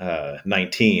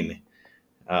 19,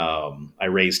 I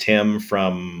raised him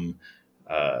from,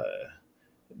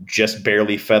 just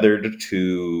barely feathered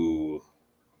to,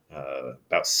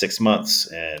 about 6 months.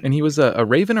 And he was a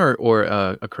raven or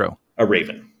a crow? A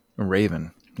raven. A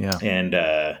raven. Yeah. And,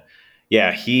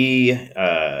 he,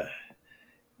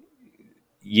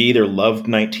 you either loved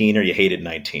 19 or you hated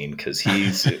 19, because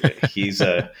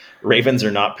ravens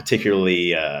are not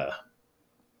particularly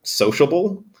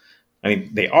sociable. I mean,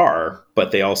 they are,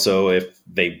 but they also, if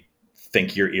they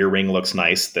think your earring looks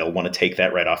nice, they'll want to take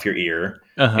that right off your ear,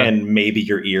 and maybe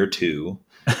your ear too.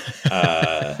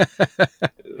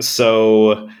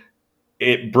 So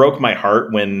it broke my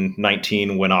heart when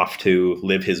 19 went off to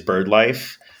live his bird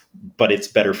life, but it's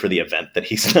better for the event that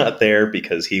he's not there,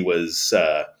 because he was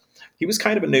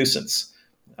kind of a nuisance.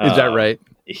 Is that right?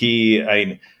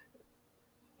 It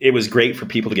was great for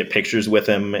people to get pictures with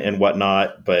him and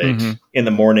whatnot, but in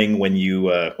the morning when you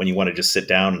want to just sit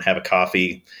down and have a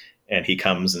coffee, and he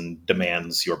comes and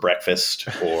demands your breakfast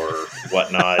or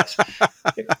whatnot,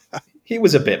 he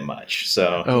was a bit much.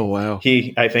 So, oh wow,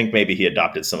 I think maybe he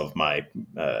adopted some of my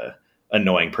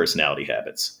annoying personality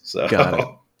habits. So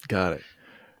got it.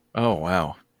 Oh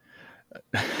wow.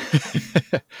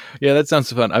 Yeah, that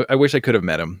sounds fun. I wish I could have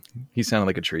met him. He sounded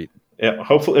like a treat. Yeah,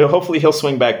 hopefully he'll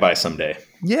swing back by someday.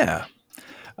 Yeah.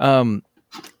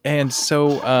 And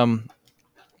so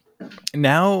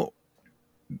now,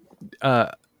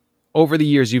 over the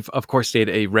years, you've of course stayed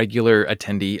a regular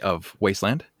attendee of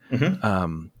Wasteland.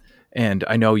 And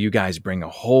I know you guys bring a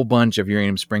whole bunch of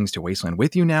Uranium Springs to Wasteland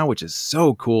with you now, which is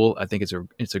so cool. I think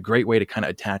it's a great way to kind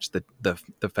of attach the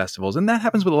festivals. And that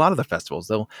happens with a lot of the festivals.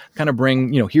 They'll kind of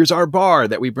bring, here's our bar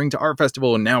that we bring to our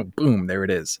festival, and now boom, there it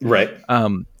is. Right.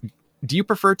 Do you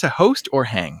prefer to host or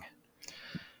hang?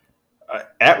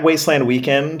 At Wasteland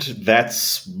Weekend,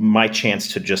 that's my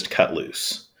chance to just cut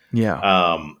loose.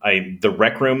 Yeah. The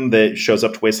rec room that shows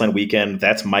up to Wasteland Weekend,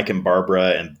 that's Mike and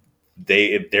Barbara, and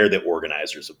they're the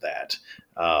organizers of that.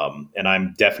 And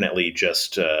I'm definitely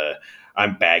just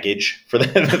I'm baggage for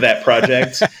that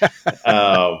project.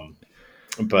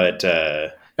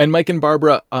 And Mike and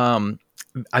Barbara,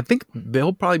 I think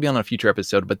they'll probably be on a future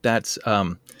episode, but that's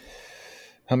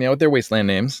help me out with their Wasteland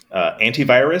names.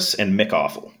 Antivirus and Mick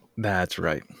Awful. That's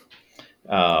right.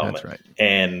 That's right.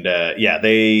 And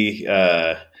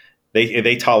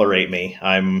they tolerate me.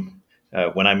 I'm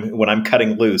when I'm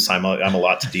cutting loose, I'm a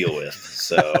lot to deal with.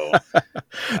 So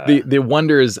the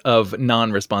wonders of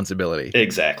non-responsibility.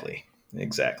 Exactly.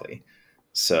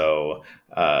 So,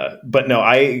 but no,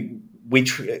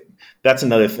 that's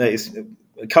another thing.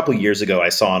 A couple of years ago, I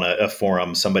saw on a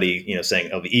forum somebody saying,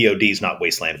 "Oh, the EOD is not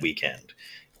Wasteland Weekend,"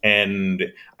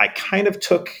 and I kind of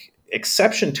took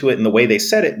exception to it in the way they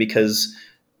said it, because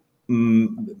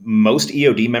most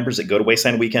EOD members that go to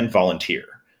Wasteland Weekend volunteer.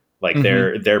 Like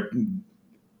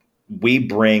we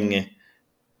bring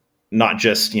not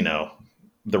just,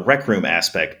 the rec room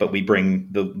aspect, but we bring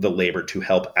the labor to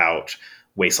help out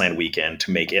Wasteland Weekend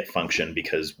to make it function,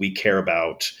 because we care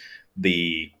about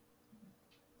the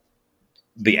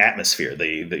atmosphere.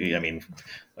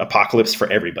 Apocalypse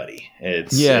for everybody.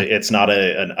 It's not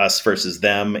an us versus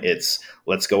them. It's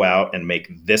let's go out and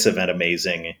make this event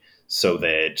amazing so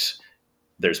that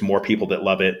there's more people that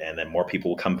love it, and then more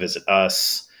people will come visit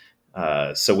us.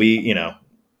 So we,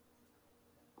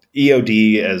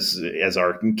 EOD as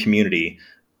our community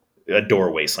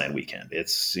adore Wasteland Weekend.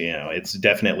 It's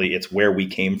definitely, it's where we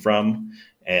came from,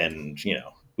 and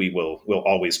we'll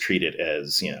always treat it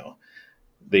as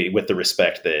with the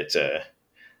respect that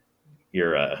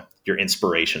your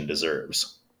inspiration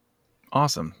deserves.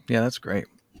 Awesome. Yeah, that's great.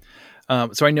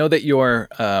 So I know that your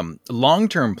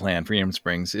long-term plan for Uranium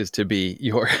Springs is to be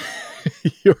your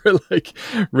your like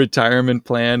retirement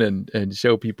plan and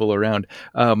show people around.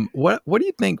 What do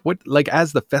you think?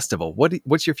 As the festival,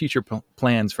 what's your future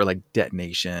plans for like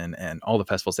Detonation and all the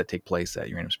festivals that take place at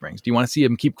Uranium Springs? Do you want to see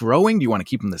them keep growing? Do you want to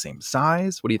keep them the same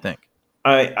size? What do you think?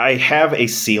 I have a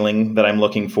ceiling that I'm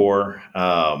looking for.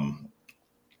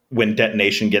 When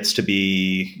Detonation gets to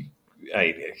be,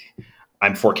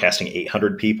 I'm forecasting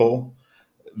 800 people,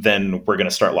 then we're going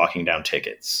to start locking down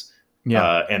tickets.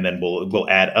 Yeah. And then we'll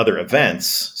add other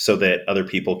events so that other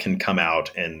people can come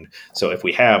out. And so if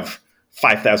we have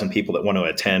 5,000 people that want to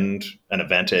attend an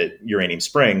event at Uranium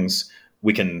Springs,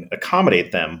 we can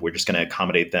accommodate them. We're just going to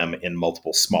accommodate them in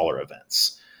multiple smaller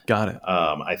events. Got it.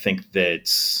 I think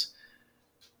that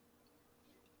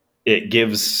it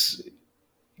gives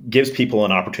people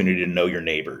an opportunity to know your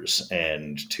neighbors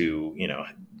and to,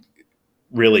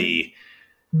 really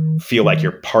feel like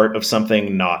you're part of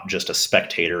something, not just a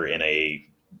spectator in a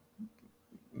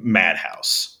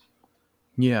madhouse.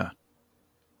 Yeah.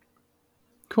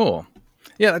 Cool.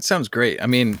 Yeah, that sounds great. I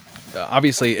mean,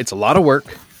 obviously it's a lot of work,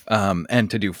 and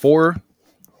to do 4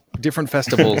 different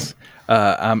festivals,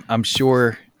 I'm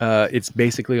sure it's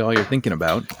basically all you're thinking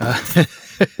about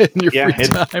in your free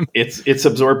time. It's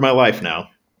absorbed my life now.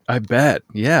 I bet.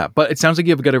 Yeah. But it sounds like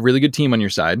you've got a really good team on your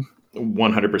side.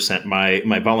 100%.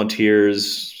 My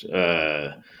volunteers,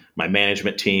 my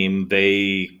management team,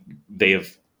 they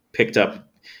have picked up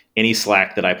any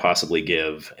slack that I possibly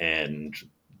give and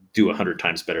do 100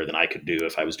 times better than I could do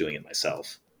if I was doing it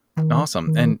myself.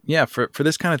 Awesome. And yeah, for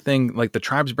this kind of thing, like the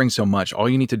tribes bring so much. All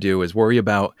you need to do is worry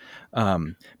about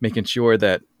making sure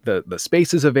that the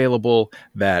space is available,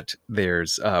 that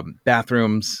there's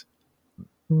bathrooms.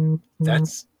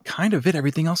 That's kind of it.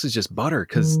 Everything else is just butter,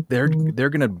 because they're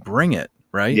going to bring it,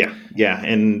 right? Yeah.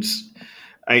 And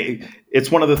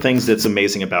it's one of the things that's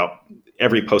amazing about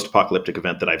every post-apocalyptic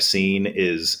event that I've seen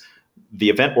is the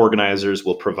event organizers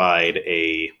will provide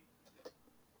a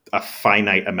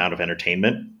finite amount of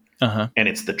entertainment, and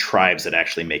it's the tribes that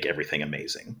actually make everything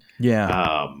amazing.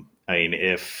 Yeah.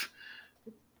 If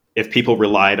people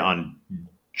relied on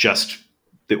just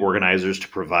the organizers to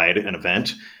provide an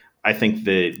event, I think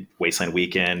that Wasteland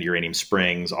Weekend, Uranium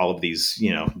Springs, all of these,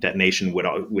 Detonation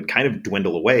would kind of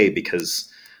dwindle away,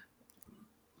 because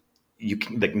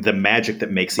the magic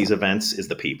that makes these events is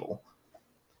the people.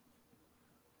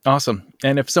 Awesome.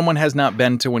 And if someone has not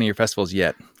been to one of your festivals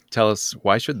yet, tell us,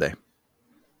 why should they?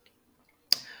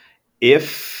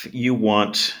 If you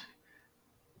want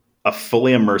a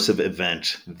fully immersive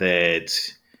event that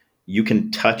you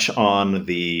can touch on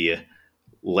the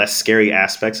less scary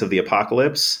aspects of the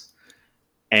apocalypse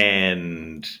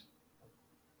and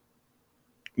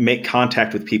make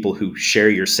contact with people who share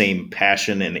your same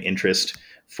passion and interest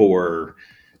for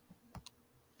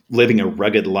living a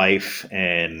rugged life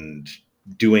and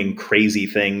doing crazy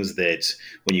things that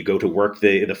when you go to work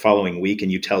the following week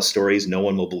and you tell stories, no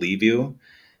one will believe you.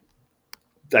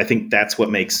 I think that's what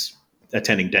makes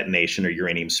attending Detonation or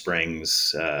Uranium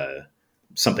Springs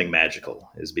something magical,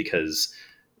 is because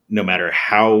no matter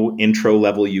how intro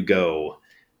level you go,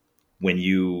 when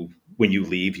you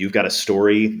leave, you've got a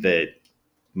story that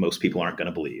most people aren't going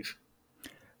to believe.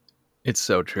 It's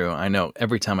so true. I know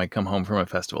every time I come home from a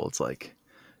festival, it's like,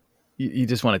 you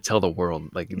just want to tell the world,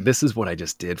 like, this is what I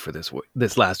just did for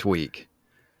this last week.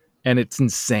 And it's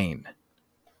insane.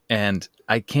 And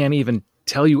I can't even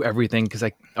tell you everything, because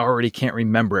I already can't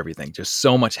remember everything. Just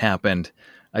so much happened.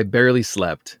 I barely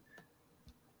slept.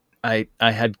 I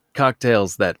had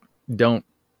cocktails that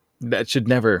should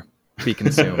never be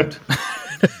consumed.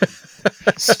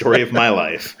 Story of my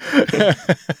life.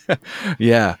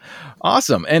 Yeah.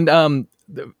 Awesome. And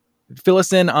fill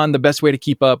us in on the best way to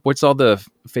keep up. What's all the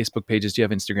Facebook pages? Do you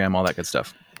have Instagram, all that good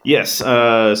stuff? Yes.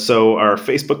 So our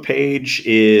Facebook page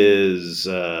is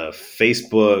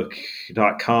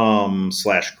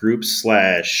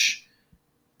facebook.com/groups/the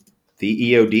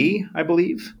EOD, I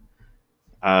believe.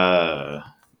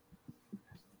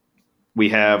 We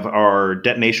have our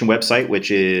Detonation website,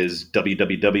 which is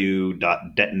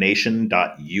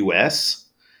www.detonation.us.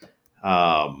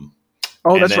 Oh,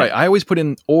 that's right. I always put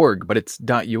in org, but it's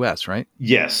 .us, right?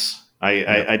 Yes.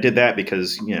 I did that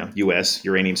because, US,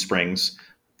 Uranium Springs,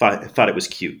 thought it was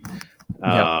cute.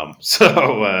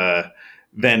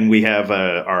 Then we have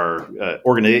our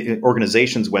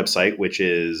organization's website, which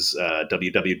is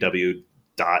www.theeod.org.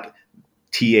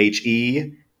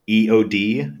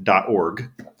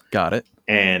 Got it.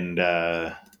 And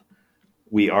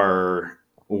we are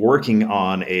working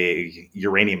on a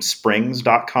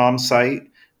uraniumsprings.com site,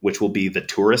 which will be the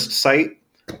tourist site,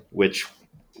 which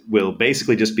will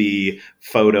basically just be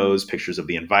photos, pictures of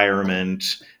the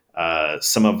environment,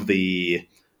 some of the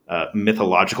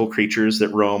mythological creatures that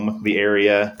roam the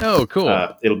area. Oh,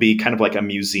 cool. It'll be kind of like a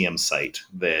museum site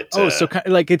that. So kind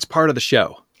of like it's part of the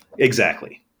show.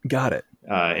 Exactly. Got it.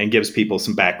 And gives people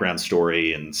some background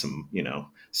story and some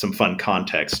fun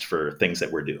context for things that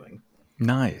we're doing.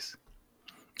 Nice.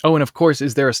 Oh, and of course,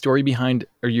 is there a story behind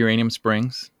Uranium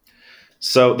Springs?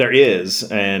 So there is,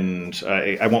 and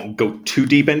I won't go too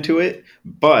deep into it,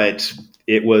 but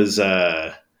it was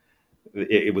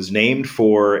named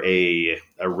for a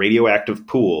radioactive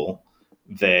pool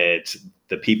that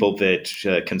the people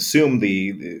that consume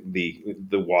the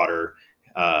water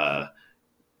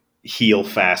heal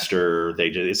faster.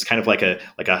 It's kind of like a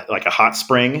hot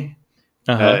spring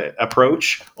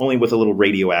approach, only with a little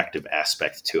radioactive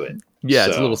aspect to it. Yeah,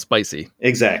 it's a little spicy.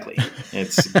 Exactly.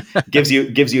 It's gives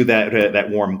you that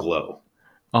warm glow.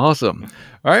 Awesome.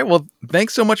 All right. Well,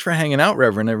 thanks so much for hanging out,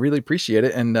 Reverend. I really appreciate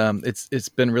it, and it's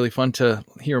been really fun to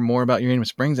hear more about Uranium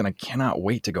Springs, and I cannot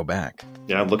wait to go back.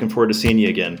 Yeah, I'm looking forward to seeing you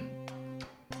again.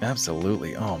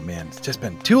 Absolutely. Oh man, it's just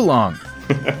been too long.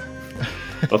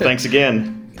 Well, thanks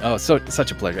again. Oh,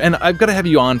 such a pleasure. And I've got to have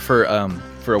you on for a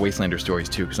Wastelander stories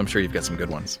too, because I'm sure you've got some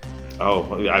good ones.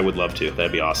 Oh, I would love to.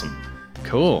 That'd be awesome.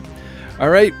 Cool. All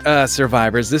right,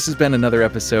 survivors. This has been another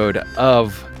episode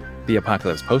of the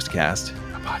Apocalypse Postcast,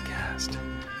 a podcast.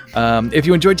 If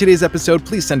you enjoyed today's episode,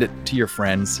 please send it to your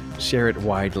friends. Share it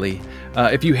widely.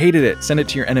 If you hated it, send it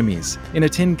to your enemies in a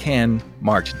tin can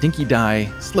marked Dinky Die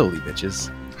slowly, bitches.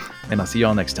 And I'll see you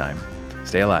all next time.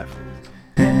 Stay alive.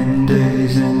 End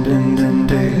days, end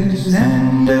days,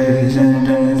 end days,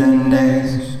 end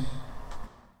days.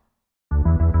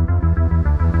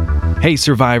 Hey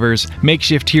survivors,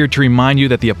 Makeshift here to remind you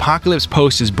that the Apocalypse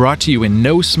Post is brought to you in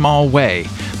no small way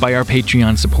by our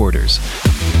Patreon supporters.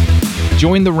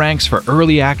 Join the ranks for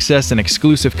early access and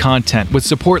exclusive content with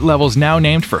support levels now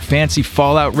named for fancy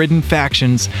Fallout-ridden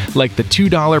factions like the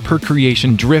 $2 per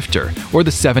creation Drifter or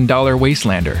the $7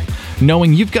 Wastelander.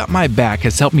 Knowing you've got my back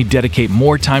has helped me dedicate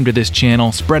more time to this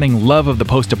channel, spreading love of the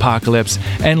post-apocalypse,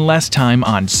 and less time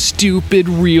on stupid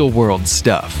real-world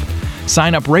stuff.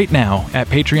 Sign up right now at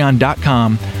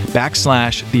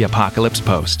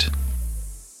patreon.com/theapocalypsepost.